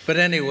else. But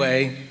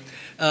anyway,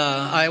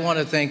 I want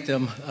to thank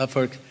them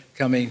for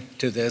coming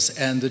to this,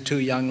 and the two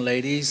young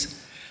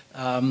ladies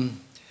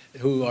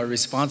who are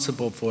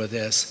responsible for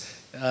this.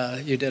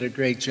 You did a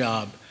great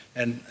job,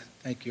 and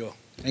thank you.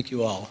 Thank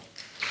you all.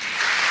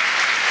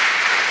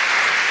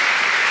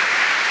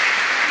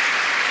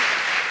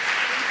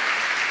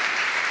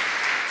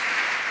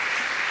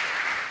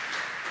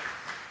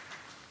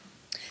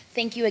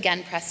 Thank you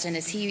again, Preston,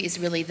 as he is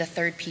really the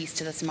third piece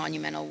to this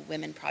Monumental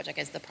Women Project,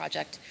 as the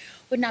project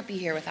would not be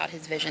here without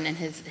his vision and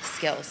his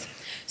skills.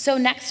 So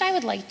next I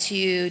would like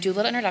to do a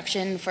little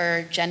introduction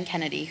for Jen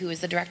Kennedy, who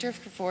is the Director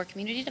for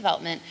Community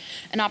Development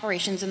and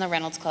Operations in the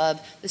Reynolds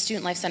Club, the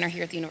Student Life Center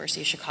here at the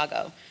University of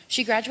Chicago.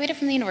 She graduated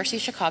from the University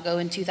of Chicago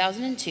in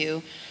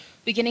 2002,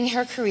 beginning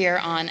her career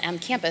on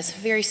campus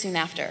very soon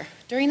after.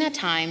 During that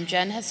time,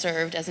 Jen has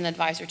served as an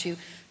advisor to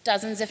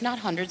dozens, if not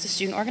hundreds, of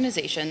student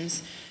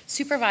organizations,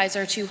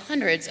 supervisor to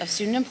hundreds of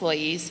student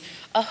employees,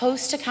 a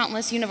host to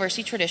countless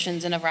university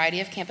traditions in a variety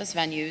of campus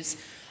venues,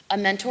 a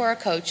mentor, a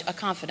coach, a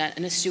confidant,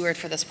 and a steward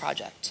for this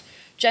project.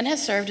 Jen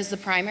has served as the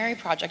primary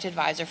project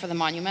advisor for the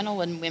Monumental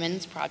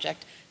Women's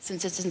Project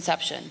since its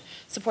inception,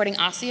 supporting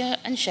Asya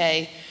and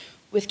Shae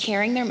with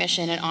carrying their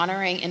mission and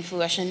honoring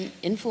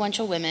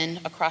influential women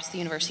across the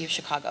University of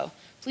Chicago.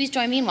 Please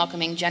join me in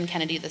welcoming Jen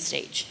Kennedy to the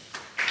stage.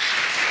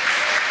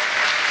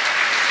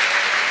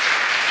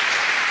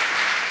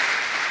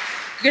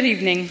 Good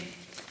evening.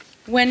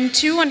 When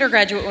two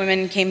undergraduate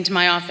women came to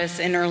my office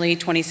in early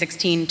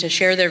 2016 to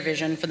share their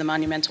vision for the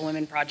Monumental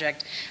Women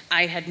Project,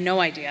 I had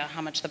no idea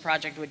how much the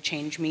project would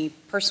change me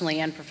personally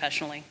and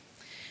professionally.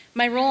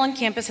 My role on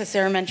campus, as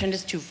Sarah mentioned,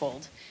 is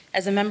twofold.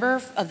 As a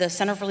member of the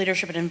Center for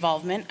Leadership and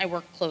Involvement, I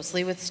work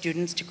closely with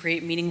students to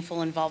create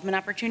meaningful involvement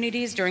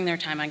opportunities during their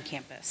time on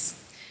campus.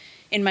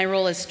 In my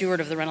role as steward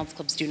of the Reynolds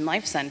Club Student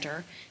Life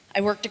Center, I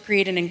work to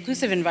create an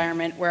inclusive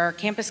environment where our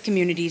campus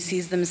community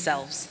sees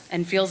themselves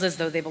and feels as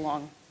though they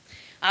belong.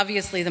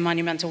 Obviously, the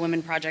Monumental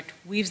Women Project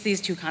weaves these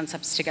two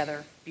concepts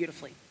together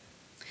beautifully.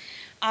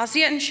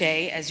 Asya and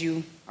Shae, as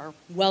you are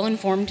well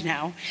informed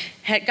now,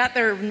 had got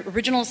their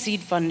original seed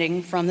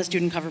funding from the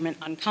Student Government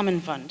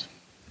Uncommon Fund.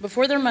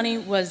 Before their money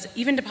was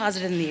even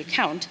deposited in the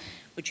account,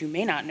 which you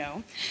may not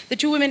know, the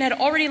two women had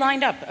already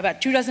lined up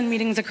about 24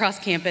 meetings across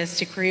campus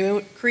to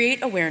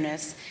create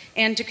awareness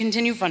and to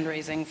continue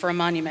fundraising for a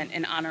monument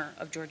in honor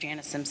of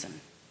Georgiana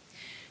Simpson.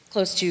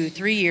 Close to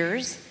 3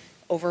 years,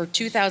 over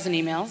 2,000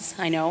 emails,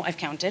 I know, I've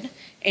counted,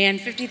 and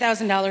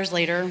 $50,000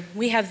 later,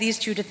 we have these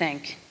two to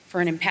thank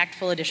for an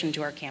impactful addition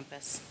to our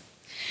campus.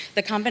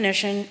 The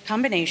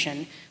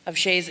combination of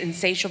Shae's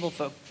insatiable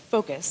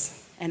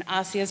focus and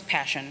Asya's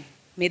passion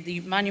made the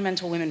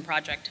Monumental Women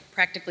Project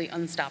practically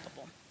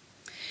unstoppable.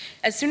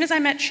 As soon as I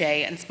met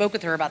Shae and spoke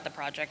with her about the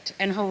project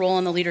and her role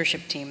on the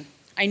leadership team,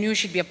 I knew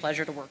she'd be a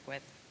pleasure to work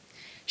with.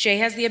 Shae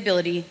has the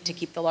ability to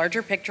keep the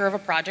larger picture of a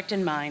project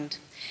in mind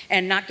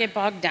and not get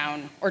bogged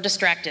down or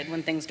distracted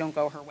when things don't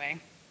go her way.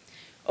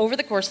 Over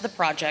the course of the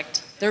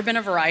project, there have been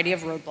a variety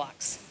of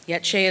roadblocks,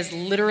 yet Shae has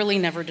literally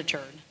never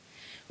deterred.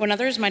 When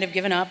others might have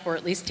given up or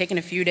at least taken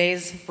a few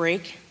days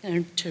break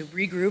to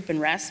regroup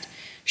and rest,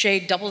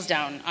 Shae doubles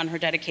down on her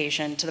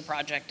dedication to the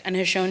project and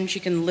has shown she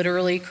can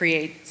literally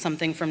create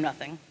something from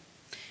nothing.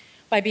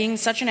 By being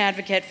such an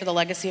advocate for the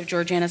legacy of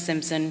Georgiana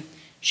Simpson,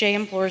 Shae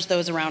implores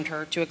those around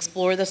her to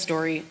explore the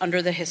story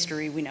under the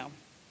history we know.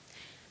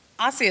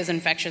 Asya's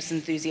infectious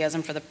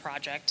enthusiasm for the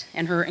project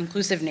and her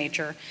inclusive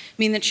nature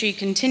mean that she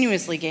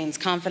continuously gains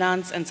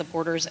confidants and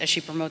supporters as she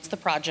promotes the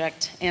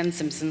project and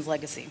Simpson's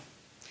legacy.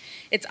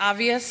 It's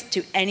obvious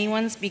to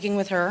anyone speaking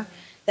with her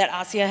that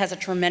Asya has a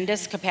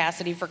tremendous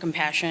capacity for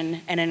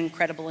compassion and an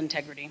incredible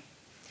integrity.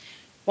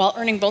 While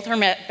earning both her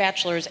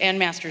bachelor's and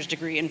master's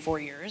degree in 4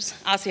 years,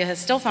 Asya has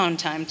still found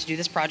time to do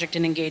this project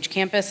and engage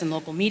campus and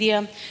local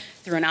media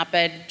through an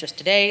op-ed just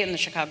today in the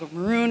Chicago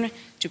Maroon,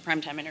 to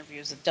primetime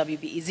interviews with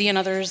WBEZ and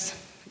others,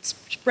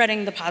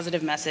 spreading the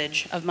positive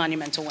message of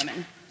monumental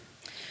women.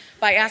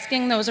 By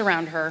asking those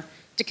around her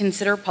to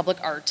consider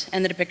public art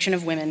and the depiction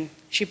of women,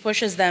 she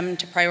pushes them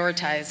to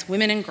prioritize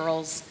women and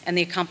girls and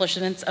the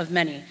accomplishments of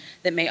many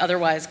that may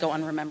otherwise go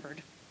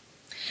unremembered.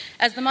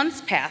 As the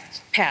months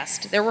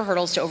passed, there were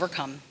hurdles to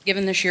overcome,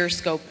 given the sheer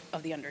scope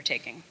of the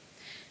undertaking.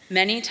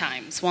 Many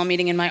times, while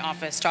meeting in my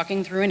office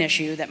talking through an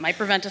issue that might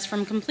prevent us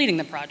from completing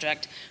the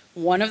project,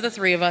 one of the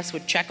three of us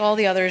would check all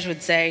the others,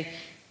 would say,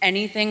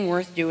 anything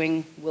worth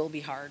doing will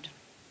be hard.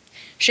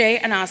 Shae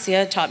and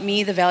Asya taught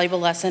me the valuable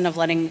lesson of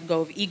letting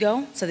go of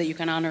ego so that you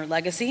can honor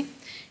legacy,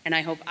 and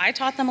I hope I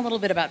taught them a little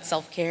bit about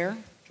self-care,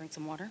 drink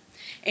some water,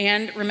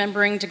 and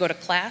remembering to go to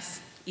class,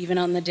 even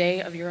on the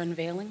day of your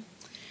unveiling.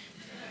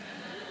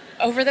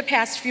 Over the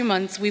past few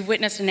months, we've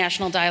witnessed a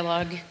national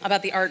dialogue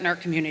about the art in our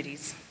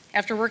communities.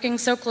 After working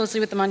so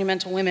closely with the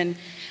Monumental Women,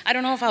 I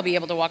don't know if I'll be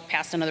able to walk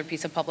past another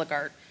piece of public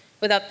art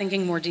without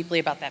thinking more deeply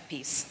about that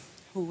piece.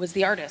 Who was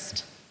the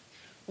artist?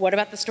 What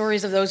about the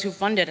stories of those who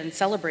funded and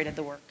celebrated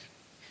the work?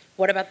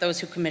 What about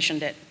those who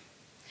commissioned it?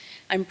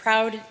 I'm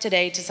proud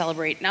today to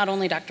celebrate not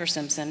only Dr.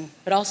 Simpson,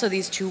 but also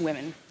these two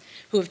women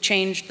who have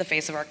changed the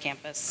face of our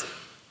campus.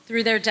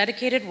 Through their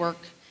dedicated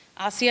work,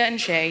 Asya and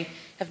Shae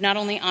have not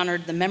only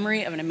honored the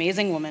memory of an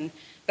amazing woman,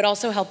 but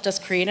also helped us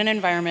create an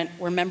environment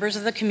where members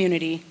of the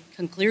community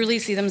can clearly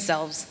see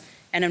themselves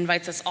and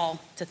invites us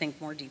all to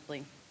think more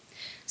deeply.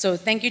 So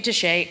thank you to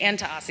Shae and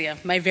to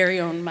Asya, my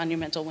very own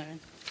Monumental Women.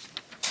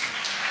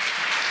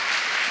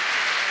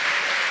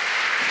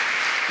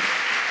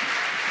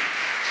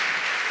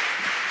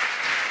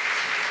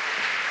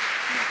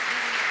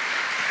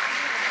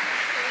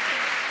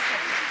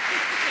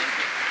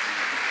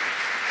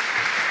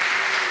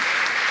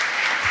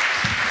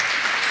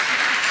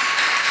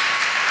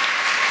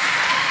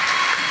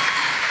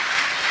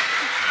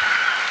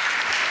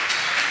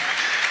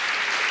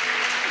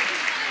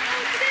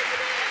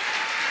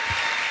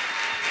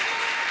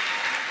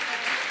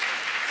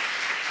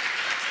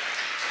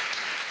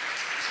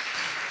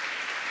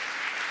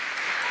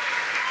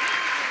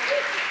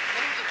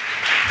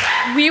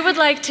 We would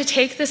like to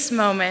take this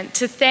moment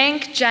to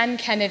thank Jen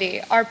Kennedy,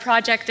 our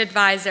project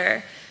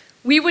advisor.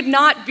 We would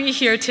not be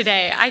here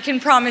today, I can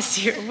promise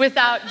you,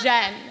 without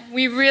Jen.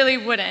 We really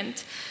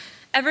wouldn't.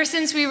 Ever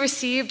since we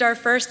received our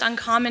first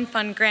Uncommon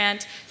Fund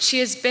grant, she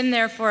has been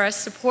there for us,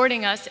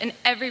 supporting us in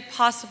every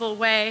possible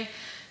way.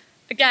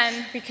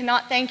 Again, we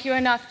cannot thank you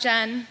enough,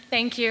 Jen.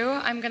 Thank you.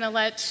 I'm going to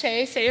let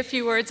Shae say a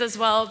few words as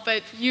well,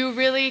 but you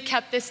really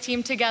kept this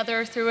team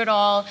together through it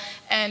all,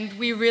 and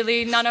we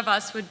really, none of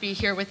us would be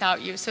here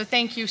without you. So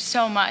thank you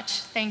so much.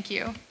 Thank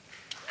you.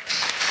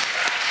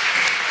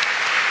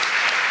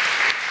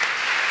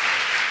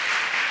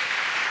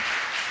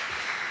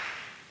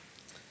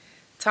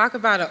 Talk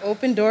about an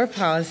open door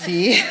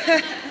policy.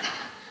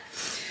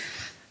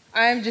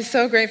 I'm just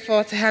so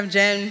grateful to have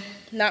Jen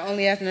not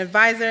only as an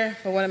advisor,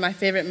 but one of my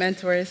favorite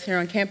mentors here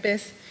on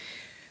campus.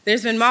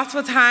 There's been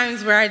multiple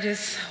times where I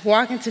just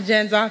walk into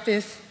Jen's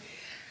office,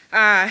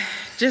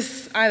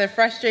 just either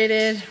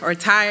frustrated or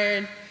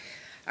tired,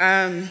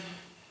 or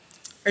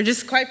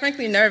just quite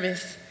frankly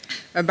nervous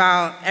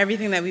about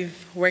everything that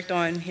we've worked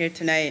on here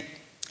tonight.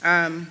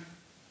 And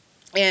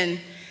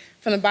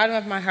from the bottom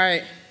of my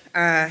heart,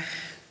 man,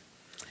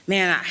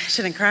 I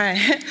shouldn't cry.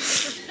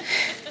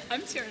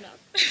 I'm tearing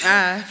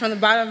up. From the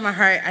bottom of my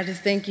heart, I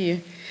just thank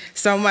you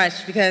so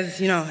much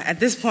because, you know, at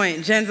this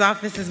point, Jen's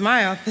office is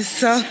my office,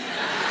 so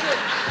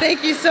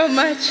thank you so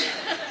much.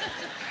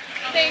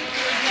 Thank you.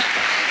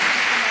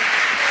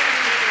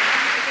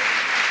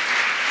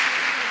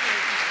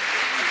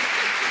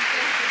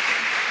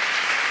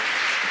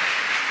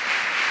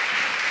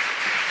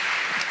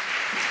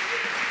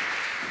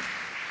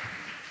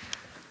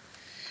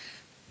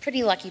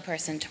 Pretty lucky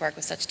person to work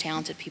with such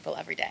talented people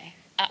every day.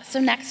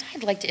 So next,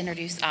 I'd like to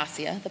introduce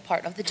Asya, the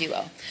part of the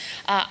duo.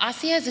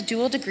 Asya is a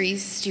dual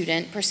degrees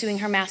student pursuing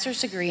her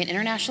master's degree in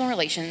international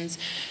relations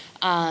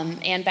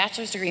and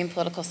bachelor's degree in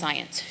political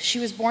science. She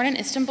was born in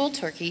Istanbul,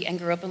 Turkey, and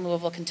grew up in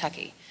Louisville,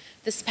 Kentucky.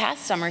 This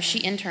past summer, she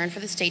interned for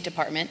the State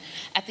Department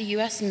at the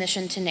U.S.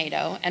 mission to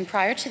NATO, and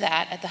prior to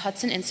that, at the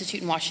Hudson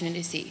Institute in Washington,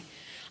 D.C.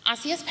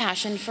 Asya's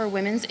passion for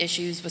women's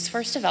issues was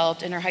first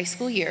developed in her high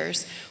school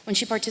years when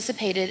she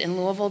participated in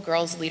Louisville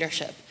Girls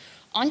Leadership.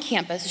 On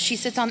campus, she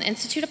sits on the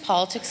Institute of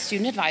Politics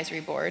Student Advisory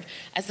Board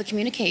as the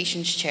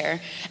communications chair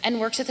and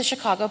works at the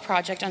Chicago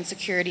Project on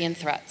Security and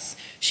Threats.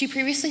 She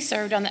previously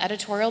served on the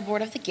editorial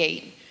board of The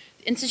Gate,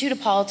 the Institute of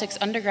Politics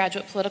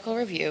Undergraduate Political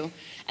Review,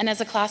 and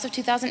as a class of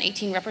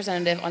 2018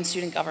 representative on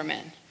student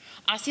government.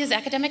 Asya's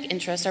academic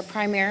interests are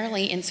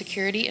primarily in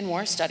security and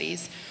war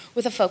studies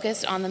with a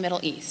focus on the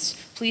Middle East.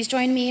 Please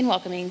join me in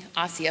welcoming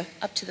Asya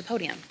up to the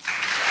podium.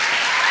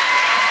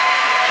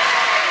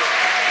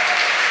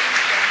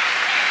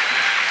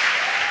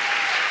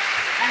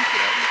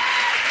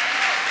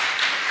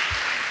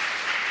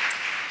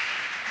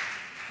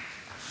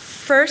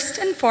 First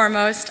and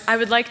foremost, I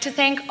would like to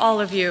thank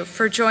all of you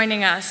for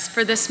joining us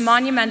for this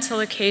monumental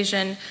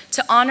occasion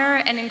to honor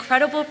an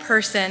incredible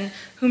person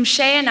whom Shae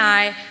and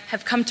I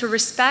have come to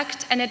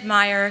respect and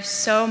admire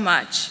so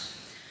much.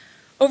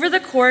 Over the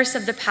course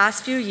of the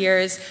past few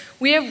years,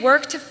 we have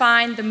worked to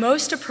find the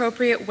most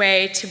appropriate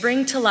way to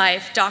bring to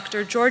life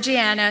Dr.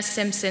 Georgiana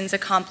Simpson's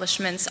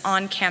accomplishments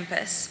on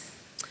campus.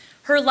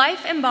 Her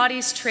life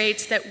embodies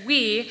traits that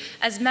we,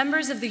 as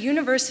members of the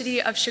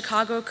University of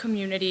Chicago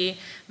community,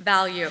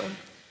 value.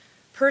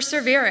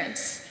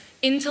 Perseverance,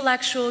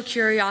 intellectual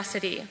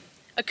curiosity,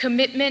 a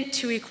commitment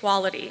to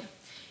equality.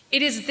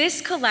 It is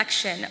this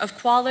collection of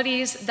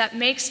qualities that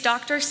makes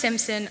Dr.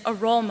 Simpson a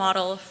role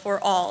model for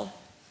all.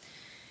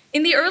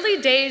 In the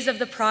early days of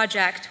the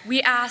project,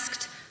 we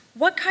asked,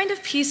 what kind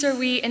of piece are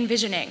we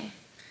envisioning?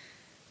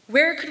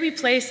 Where could we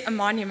place a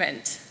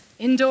monument?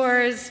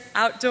 Indoors,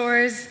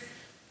 outdoors?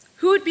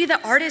 Who would be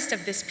the artist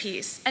of this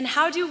piece? And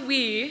how do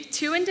we,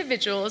 two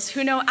individuals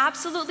who know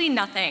absolutely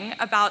nothing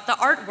about the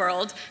art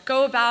world,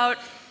 go about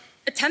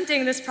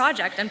attempting this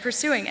project and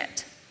pursuing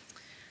it?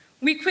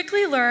 We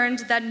quickly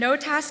learned that no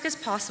task is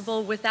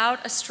possible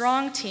without a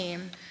strong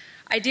team.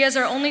 Ideas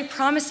are only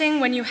promising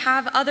when you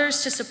have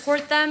others to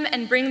support them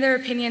and bring their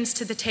opinions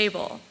to the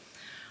table.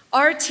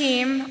 Our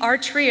team, our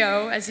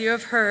trio, as you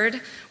have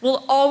heard,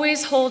 will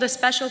always hold a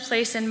special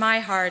place in my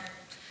heart.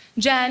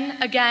 Jen,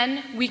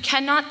 again, we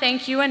cannot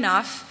thank you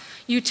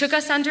enough. You took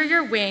us under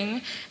your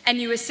wing,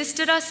 and you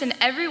assisted us in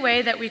every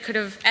way that we could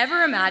have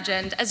ever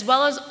imagined, as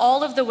well as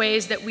all of the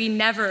ways that we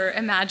never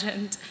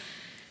imagined.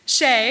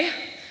 Shae,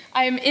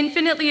 I am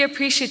infinitely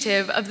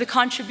appreciative of the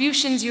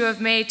contributions you have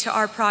made to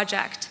our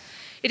project.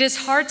 It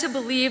is hard to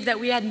believe that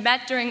we had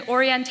met during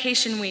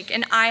orientation week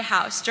in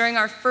iHouse during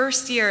our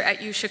first year at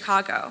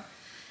UChicago.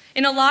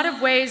 In a lot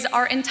of ways,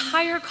 our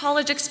entire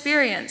college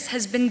experience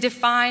has been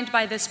defined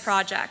by this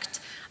project,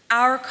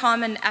 our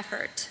common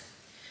effort.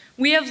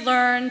 We have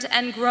learned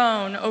and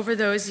grown over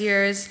those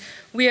years.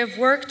 We have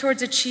worked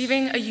towards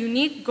achieving a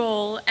unique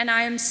goal, and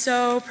I am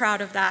so proud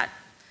of that.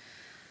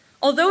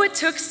 Although it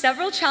took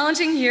several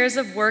challenging years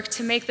of work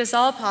to make this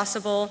all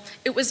possible,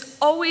 it was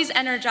always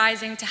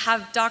energizing to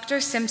have Dr.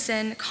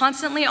 Simpson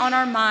constantly on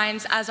our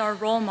minds as our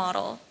role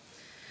model.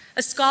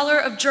 A scholar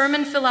of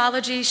German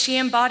philology, she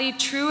embodied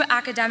true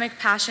academic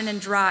passion and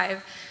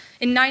drive.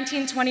 In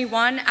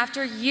 1921,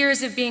 after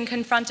years of being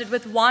confronted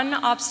with one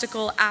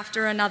obstacle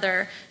after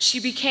another, she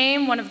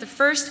became one of the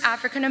first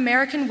African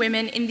American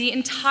women in the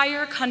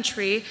entire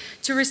country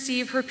to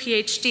receive her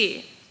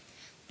PhD.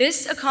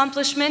 This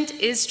accomplishment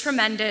is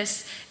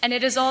tremendous, and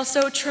it is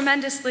also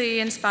tremendously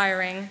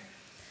inspiring.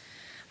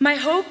 My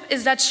hope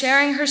is that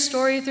sharing her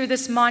story through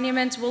this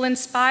monument will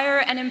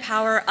inspire and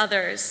empower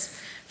others,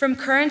 from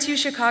current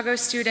UChicago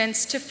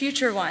students to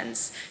future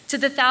ones, to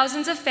the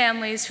thousands of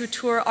families who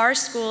tour our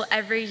school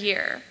every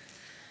year.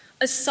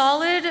 A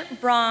solid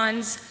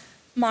bronze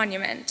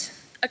monument,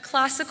 a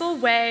classical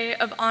way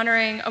of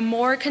honoring a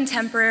more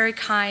contemporary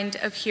kind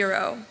of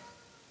hero.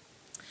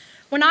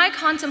 When I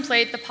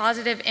contemplate the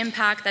positive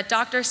impact that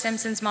Dr.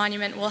 Simpson's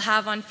monument will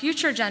have on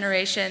future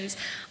generations,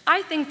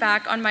 I think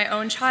back on my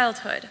own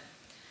childhood.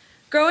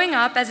 Growing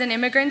up as an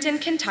immigrant in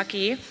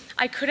Kentucky,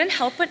 I couldn't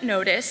help but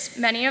notice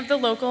many of the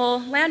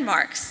local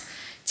landmarks.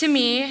 To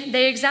me,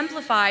 they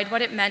exemplified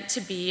what it meant to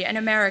be an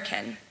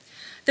American.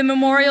 The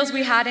memorials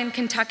we had in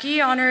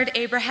Kentucky honored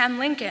Abraham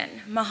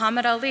Lincoln,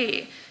 Muhammad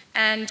Ali,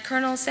 and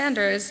Colonel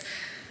Sanders.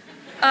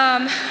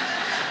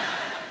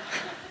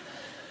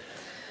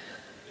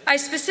 I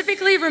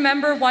specifically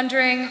remember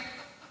wondering,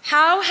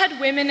 how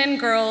had women and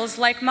girls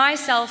like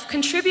myself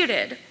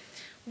contributed?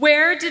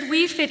 Where did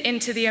we fit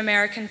into the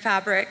American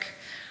fabric?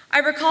 I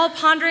recall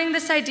pondering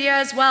this idea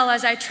as well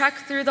as I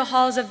trekked through the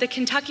halls of the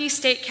Kentucky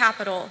State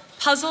Capitol,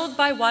 puzzled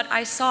by what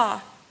I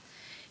saw.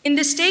 In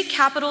the State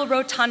Capitol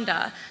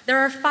Rotunda, there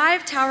are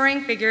 5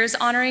 towering figures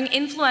honoring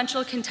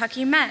influential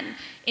Kentucky men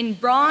in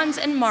bronze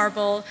and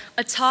marble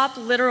atop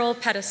literal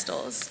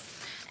pedestals.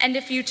 And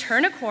if you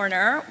turn a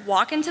corner,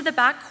 walk into the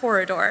back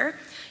corridor,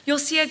 you'll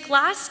see a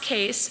glass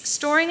case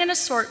storing an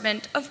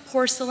assortment of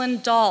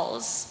porcelain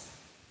dolls.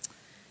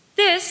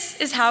 This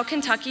is how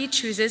Kentucky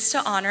chooses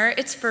to honor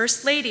its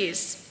first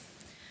ladies.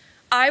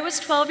 I was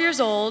 12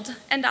 years old,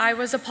 and I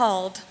was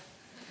appalled.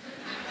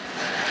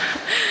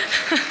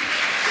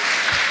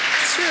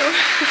 It's true.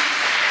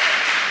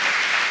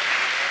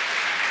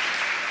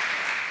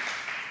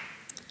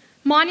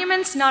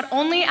 Monuments not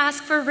only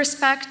ask for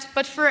respect,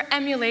 but for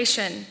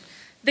emulation.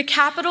 The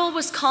Capitol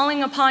was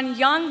calling upon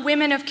young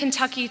women of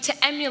Kentucky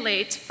to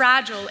emulate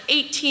fragile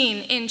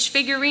 18-inch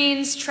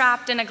figurines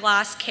trapped in a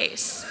glass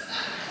case.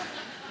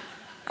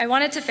 I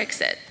wanted to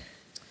fix it.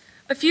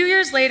 A few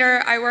years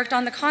later, I worked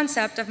on the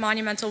concept of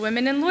Monumental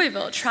Women in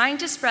Louisville, trying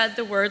to spread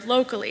the word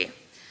locally.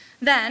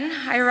 Then,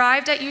 I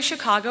arrived at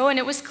UChicago, and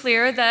it was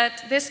clear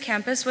that this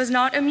campus was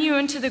not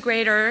immune to the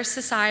greater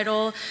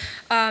societal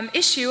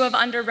issue of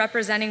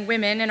underrepresenting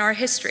women in our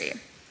history.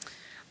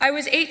 I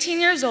was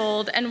 18 years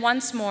old, and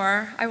once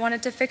more, I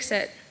wanted to fix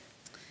it.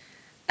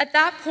 At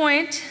that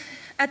point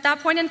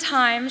in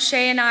time,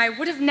 Shae and I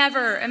would have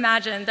never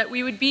imagined that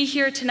we would be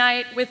here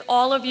tonight with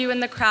all of you in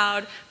the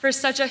crowd for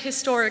such a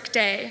historic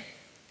day.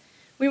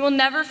 We will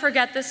never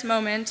forget this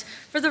moment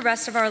for the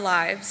rest of our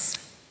lives.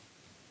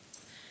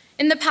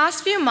 In the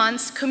past few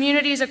months,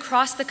 communities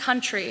across the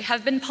country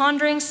have been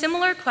pondering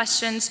similar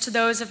questions to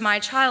those of my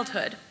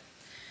childhood.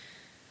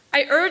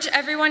 I urge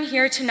everyone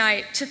here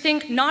tonight to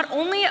think not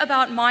only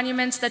about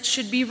monuments that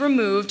should be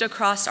removed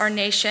across our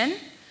nation,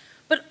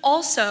 but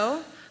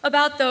also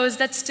about those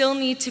that still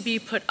need to be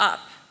put up.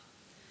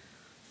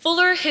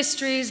 Fuller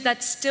histories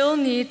that still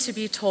need to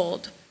be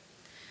told.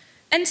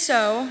 And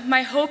so,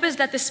 my hope is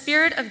that the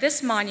spirit of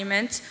this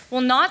monument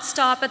will not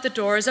stop at the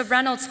doors of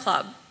Reynolds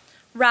Club.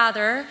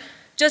 Rather,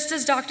 just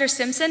as Dr.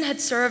 Simpson had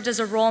served as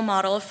a role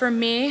model for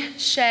me,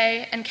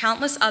 Shae, and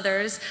countless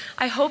others,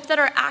 I hope that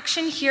our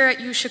action here at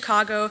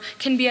UChicago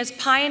can be as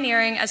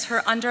pioneering as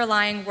her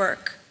underlying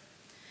work.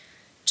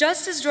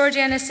 Just as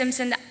Georgiana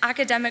Simpson's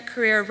academic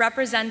career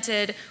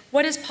represented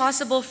what is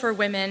possible for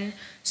women,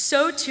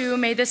 so too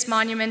may this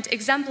monument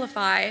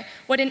exemplify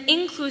what an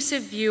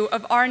inclusive view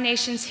of our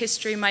nation's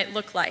history might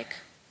look like.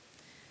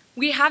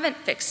 We haven't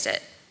fixed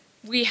it.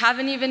 We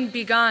haven't even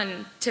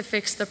begun to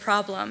fix the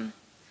problem.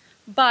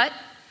 But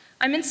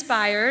I'm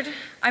inspired,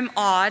 I'm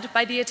awed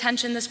by the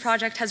attention this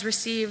project has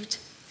received.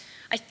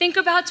 I think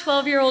about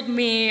 12-year-old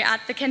me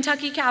at the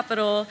Kentucky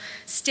Capitol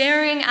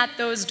staring at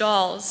those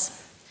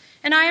dolls.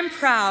 And I am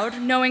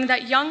proud knowing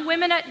that young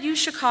women at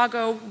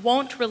UChicago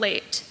won't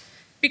relate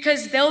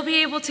because they'll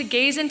be able to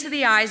gaze into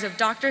the eyes of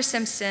Dr.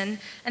 Simpson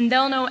and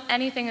they'll know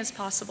anything is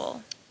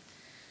possible.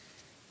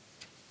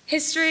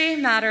 History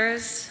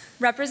matters,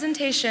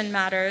 representation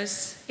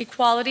matters,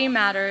 equality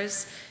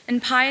matters,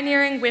 and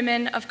pioneering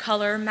women of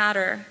color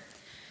matter.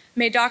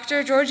 May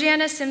Dr.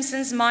 Georgiana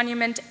Simpson's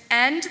monument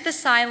end the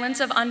silence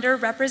of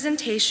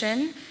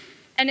underrepresentation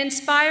and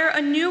inspire a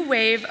new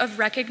wave of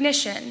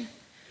recognition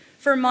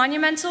for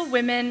monumental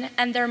women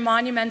and their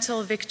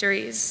monumental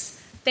victories.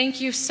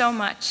 Thank you so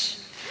much.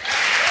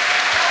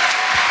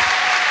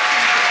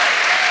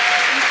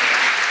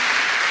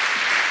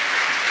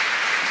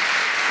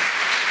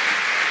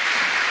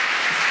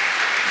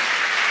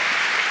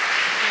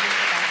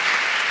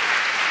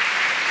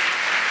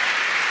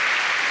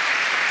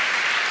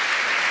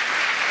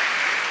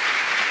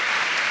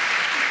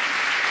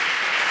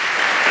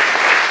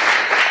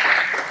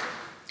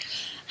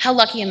 How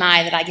lucky am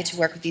I that I get to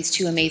work with these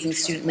two amazing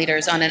student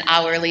leaders on an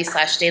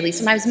hourly/daily,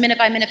 sometimes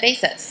minute-by-minute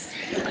basis.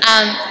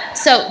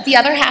 So the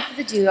other half of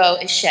the duo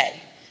is Shae.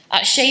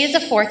 Shae is a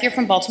fourth year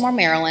from Baltimore,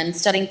 Maryland,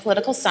 studying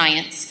political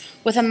science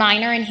with a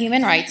minor in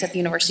human rights at the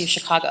University of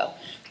Chicago.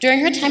 During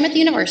her time at the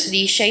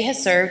university, Shae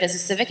has served as a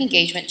civic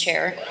engagement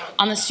chair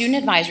on the student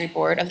advisory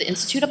board of the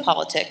Institute of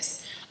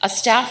Politics, a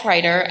staff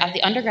writer at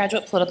the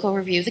undergraduate political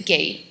review, The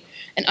Gate,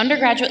 an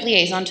undergraduate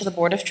liaison to the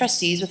Board of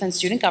Trustees within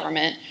student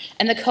government,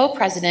 and the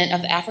co-president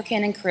of the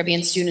African and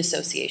Caribbean Student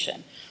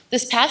Association.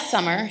 This past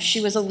summer,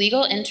 she was a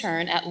legal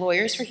intern at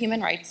Lawyers for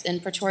Human Rights in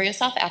Pretoria,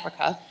 South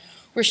Africa,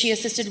 where she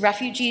assisted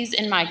refugees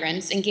and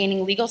migrants in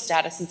gaining legal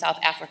status in South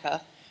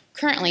Africa.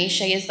 Currently,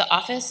 Shae is the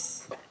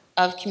Office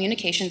of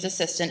Communications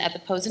Assistant at the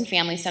Posen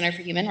Family Center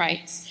for Human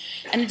Rights,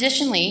 and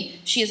additionally,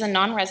 she is a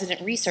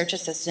non-resident research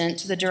assistant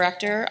to the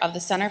director of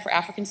the Center for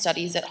African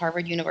Studies at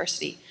Harvard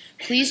University.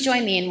 Please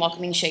join me in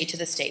welcoming Shae to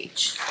the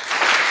stage.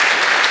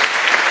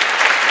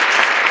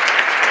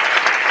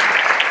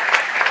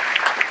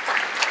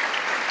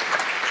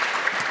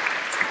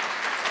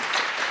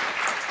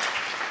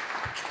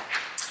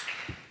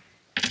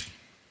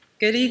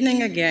 Good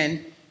evening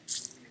again.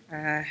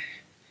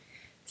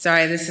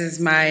 Sorry, this is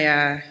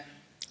my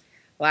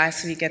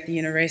last week at the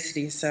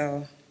university,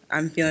 so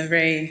I'm feeling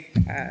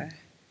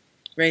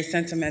very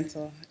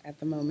sentimental at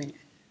the moment.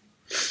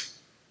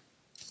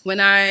 When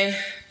I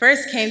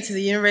first came to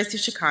the University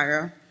of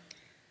Chicago,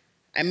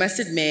 I must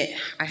admit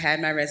I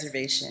had my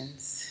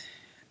reservations.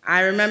 I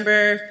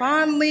remember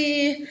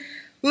fondly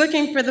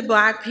looking for the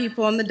Black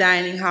people in the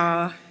dining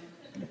hall,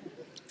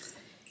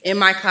 in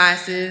my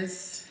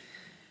classes,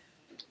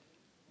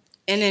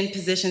 and in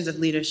positions of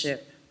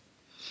leadership.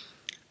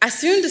 I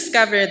soon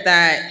discovered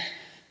that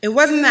it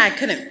wasn't that I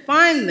couldn't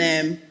find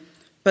them,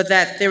 but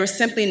that there were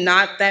simply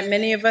not that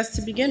many of us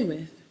to begin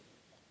with.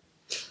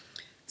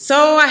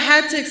 So I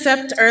had to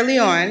accept early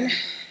on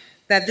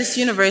that this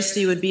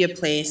university would be a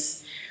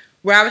place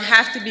where I would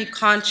have to be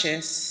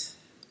conscious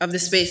of the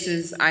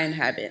spaces I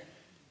inhabit.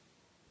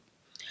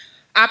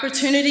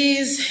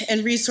 Opportunities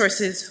and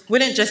resources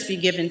wouldn't just be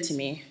given to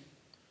me.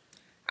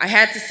 I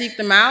had to seek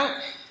them out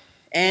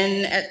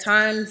and at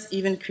times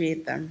even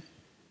create them.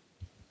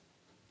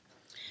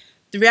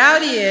 The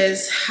reality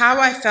is, how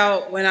I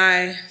felt when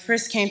I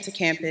first came to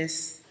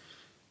campus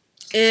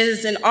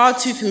is an all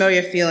too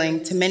familiar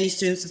feeling to many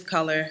students of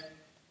color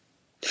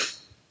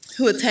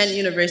who attend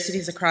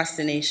universities across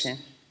the nation.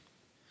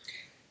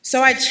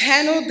 So I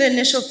channeled the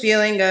initial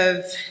feeling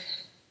of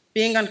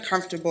being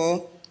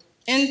uncomfortable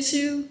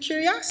into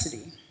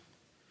curiosity.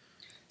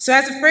 So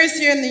as a first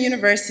year in the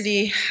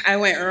university, I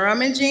went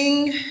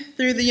rummaging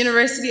through the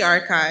university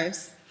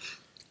archives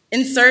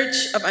in search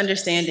of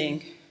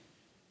understanding.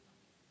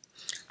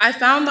 I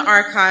found the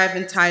archive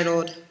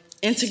entitled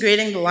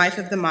Integrating the Life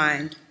of the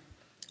Mind,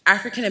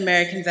 African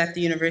Americans at the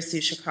University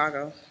of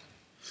Chicago.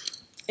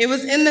 It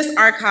was in this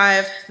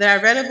archive that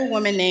I read of a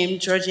woman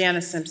named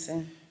Georgiana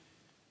Simpson,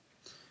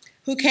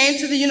 who came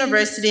to the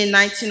university in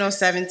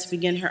 1907 to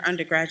begin her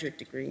undergraduate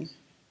degree.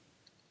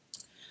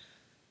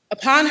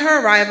 Upon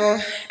her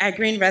arrival at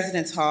Green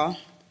Residence Hall,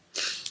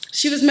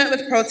 she was met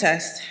with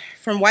protest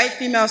from white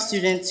female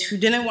students who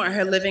didn't want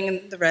her living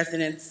in the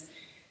residence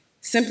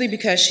simply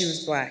because she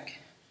was Black.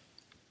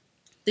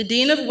 The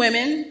Dean of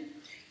Women,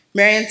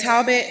 Marian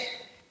Talbot,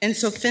 and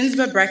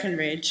Sofinsba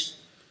Breckenridge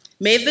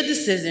made the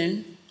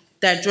decision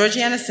that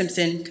Georgiana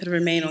Simpson could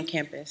remain on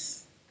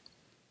campus.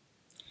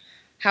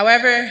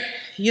 However,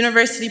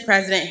 University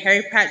President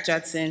Harry Pratt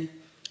Judson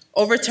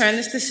overturned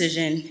this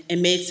decision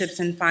and made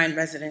Simpson find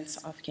residence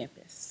off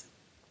campus.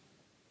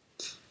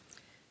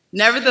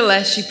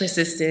 Nevertheless, she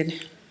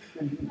persisted.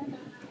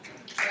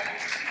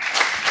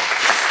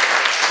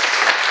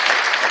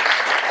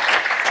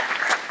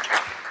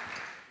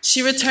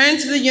 She returned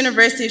to the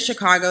University of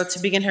Chicago to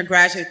begin her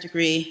graduate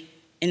degree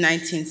in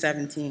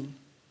 1917.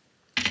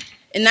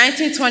 In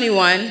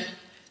 1921,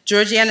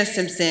 Georgiana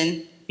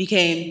Simpson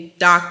became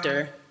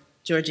Dr.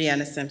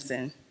 Georgiana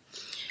Simpson,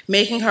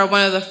 making her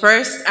one of the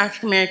first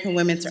African-American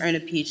women to earn a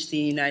PhD in the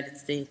United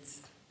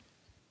States.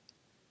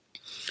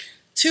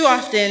 Too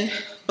often,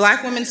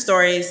 Black women's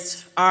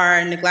stories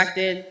are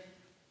neglected,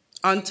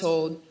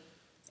 untold,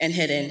 and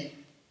hidden.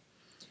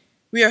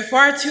 We are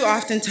far too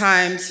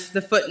oftentimes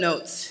the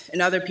footnotes in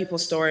other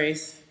people's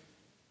stories.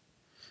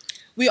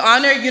 We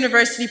honor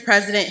University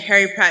President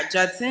Harry Pratt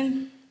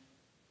Judson,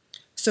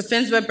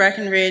 Sofinsba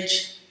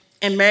Breckenridge,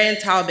 and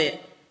Marian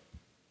Talbot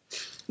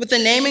with the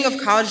naming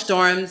of college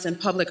dorms and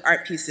public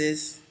art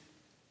pieces.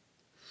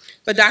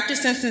 But Dr.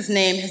 Simpson's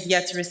name has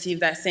yet to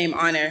receive that same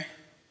honor.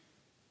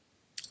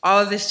 All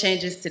of this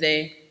changes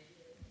today.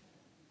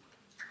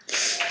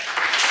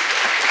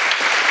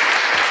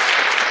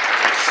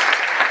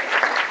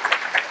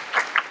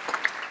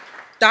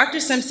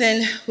 Dr.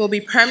 Simpson will be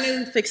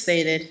permanently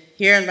fixated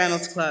here in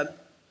Reynolds Club,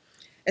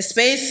 a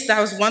space that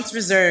was once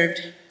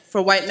reserved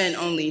for white men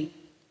only,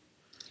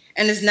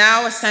 and is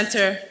now a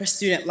center for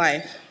student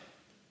life.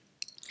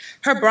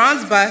 Her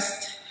bronze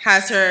bust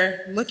has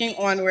her looking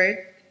onward,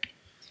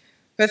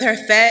 with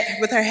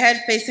her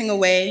head facing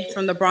away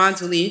from the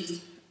bronze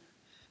relief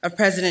of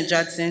President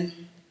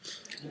Judson.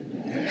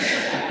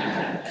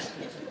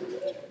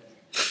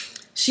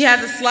 She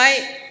has a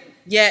slight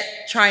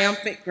yet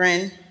triumphant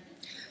grin.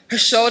 Her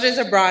shoulders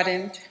are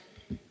broadened,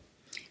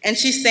 and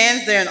she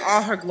stands there in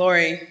all her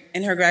glory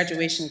in her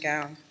graduation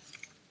gown.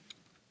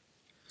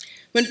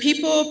 When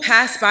people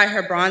pass by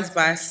her bronze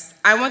bust,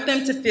 I want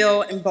them to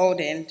feel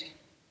emboldened,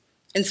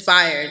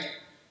 inspired,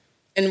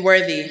 and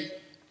worthy.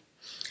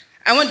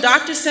 I want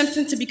Dr.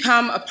 Simpson to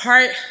become a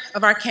part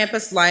of our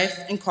campus life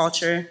and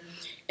culture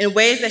in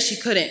ways that she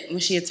couldn't when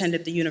she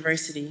attended the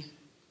university.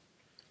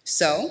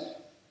 So,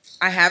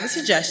 I have a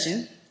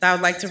suggestion that I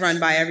would like to run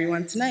by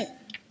everyone tonight.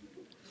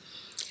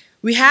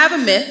 We have a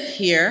myth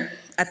here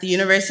at the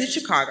University of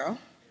Chicago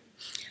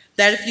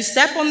that if you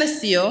step on the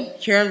seal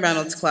here in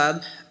Reynolds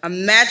Club, a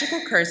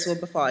magical curse will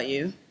befall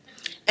you,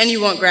 and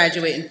you won't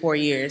graduate in 4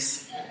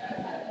 years.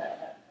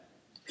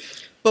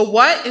 But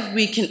what if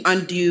we can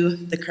undo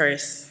the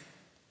curse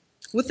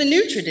with a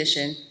new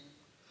tradition?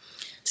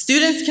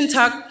 Students can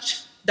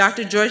touch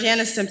Dr.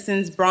 Georgiana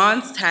Simpson's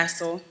bronze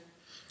tassel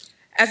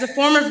as a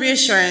form of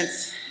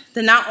reassurance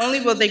that not only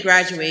will they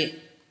graduate,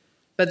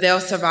 but they'll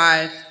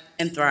survive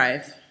and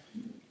thrive.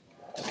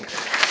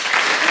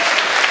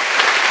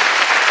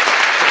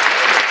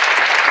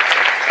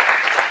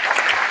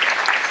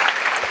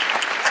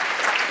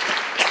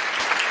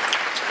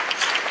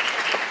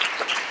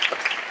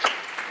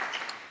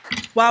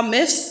 While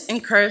myths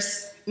and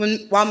curses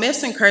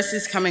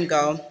come and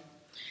go,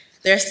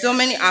 there are still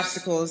many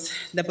obstacles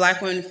that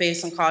Black women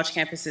face on college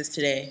campuses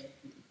today.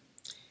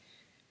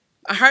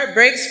 My heart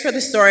breaks for the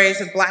stories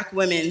of Black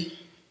women.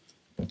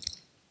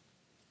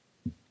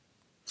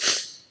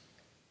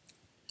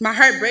 My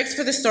heart breaks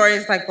for the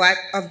stories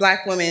of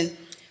Black women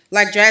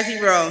like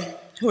Jazzy Rowe,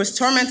 who was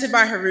tormented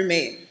by her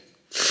roommate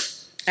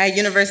at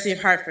University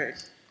of Hartford.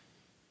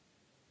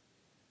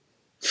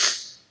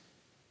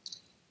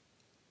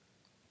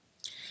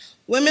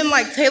 Women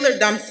like Taylor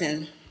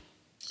Dumpson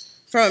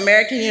from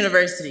American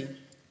University,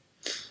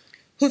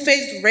 who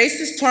faced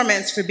racist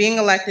torments for being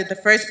elected the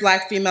first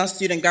Black female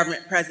student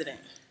government president.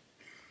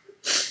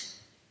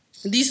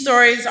 These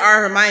stories are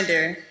a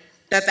reminder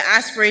that the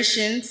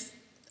aspirations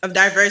of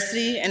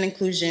diversity and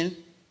inclusion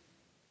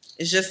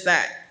is just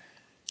that,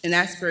 an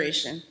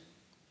aspiration.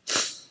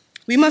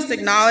 We must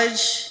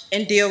acknowledge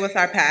and deal with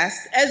our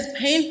past, as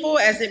painful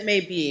as it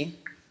may be,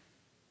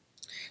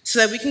 so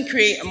that we can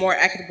create a more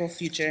equitable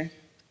future.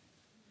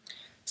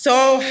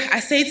 So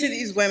I say to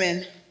these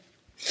women,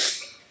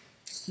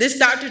 this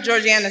Dr.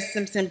 Georgiana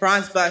Simpson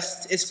bronze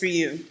bust is for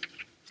you.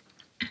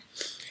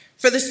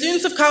 For the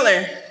students of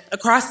color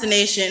across the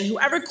nation who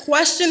ever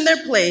questioned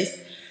their place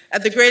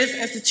at the greatest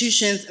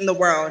institutions in the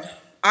world,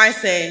 I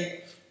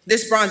say,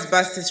 this bronze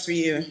bust is for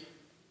you.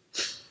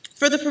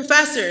 For the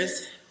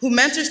professors who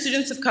mentor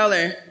students of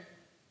color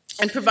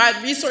and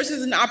provide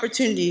resources and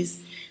opportunities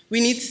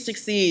we need to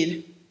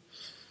succeed.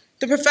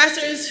 The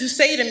professors who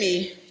say to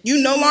me,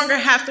 you no longer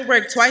have to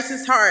work twice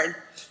as hard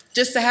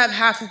just to have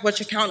half of what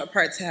your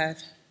counterparts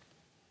have.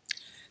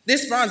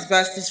 This bronze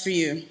bust is for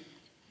you.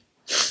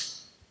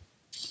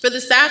 For the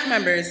staff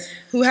members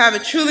who have a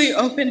truly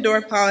open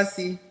door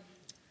policy,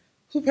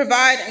 who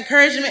provide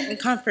encouragement and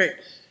comfort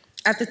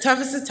at the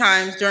toughest of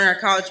times during our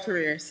college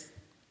careers.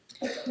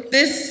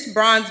 This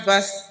bronze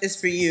bust is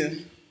for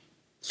you.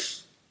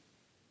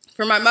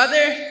 For my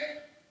mother,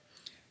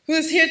 who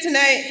is here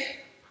tonight,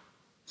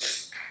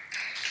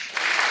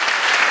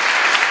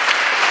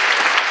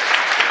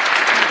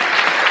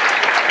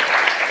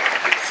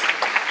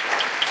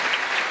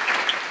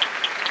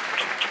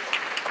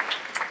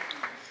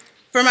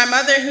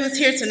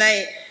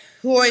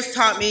 who always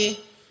taught me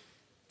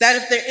that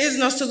if there is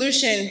no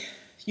solution,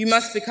 you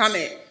must become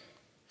it.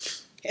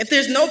 If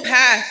there's no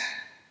path,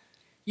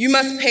 you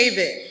must pave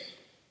it.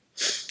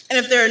 And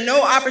if there are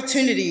no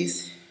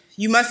opportunities,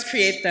 you must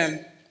create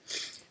them.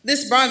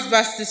 This bronze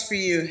bust is for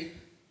you.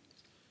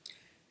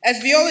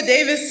 As Viola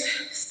Davis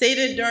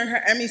stated during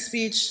her Emmy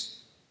speech,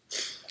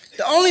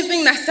 the only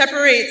thing that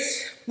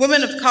separates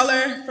women of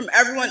color from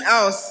everyone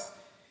else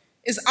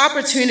is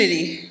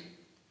opportunity.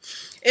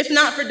 If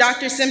not for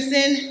Dr.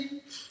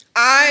 Simpson,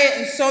 I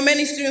and so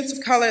many students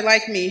of color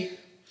like me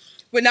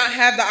would not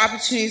have the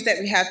opportunities that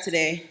we have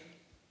today.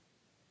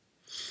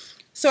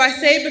 So I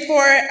say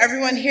before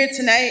everyone here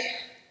tonight,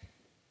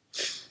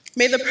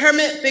 may the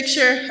permanent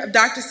picture of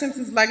Dr.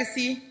 Simpson's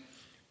legacy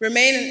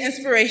remain an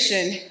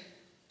inspiration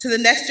to the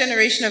next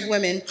generation of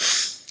women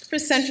for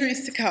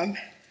centuries to come.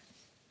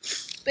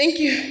 Thank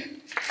you.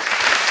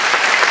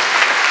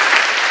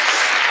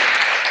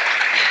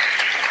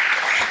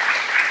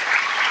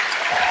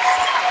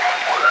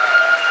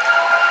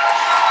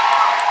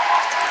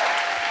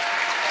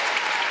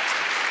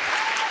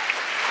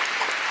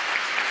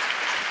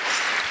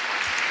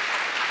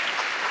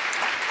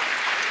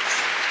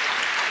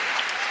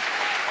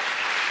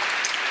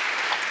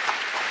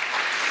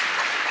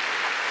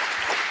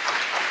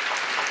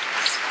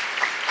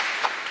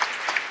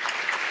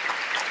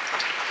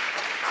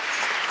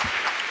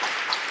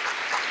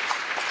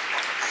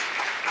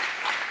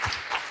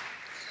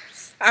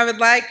 I would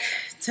like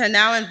to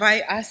now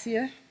invite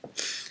Asya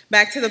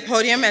back to the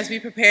podium as we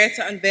prepare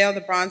to unveil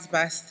the bronze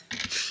bust.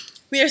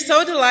 We are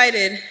so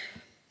delighted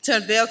to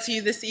unveil to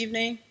you this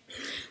evening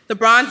the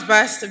bronze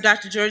bust of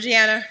Dr.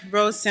 Georgiana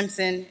Rose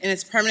Simpson in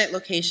its permanent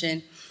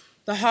location,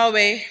 the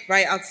hallway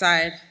right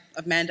outside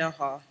of Mandel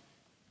Hall.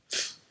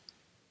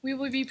 We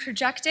will be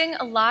projecting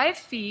a live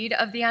feed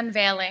of the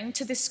unveiling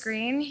to the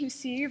screen you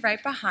see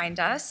right behind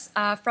us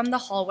from the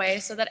hallway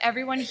so that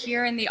everyone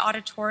here in the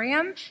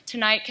auditorium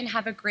tonight can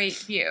have a great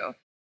view.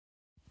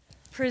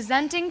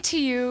 Presenting to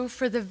you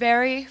for the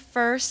very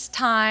first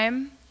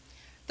time,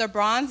 the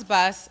bronze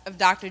bust of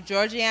Dr.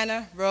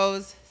 Georgiana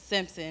Rose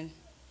Simpson.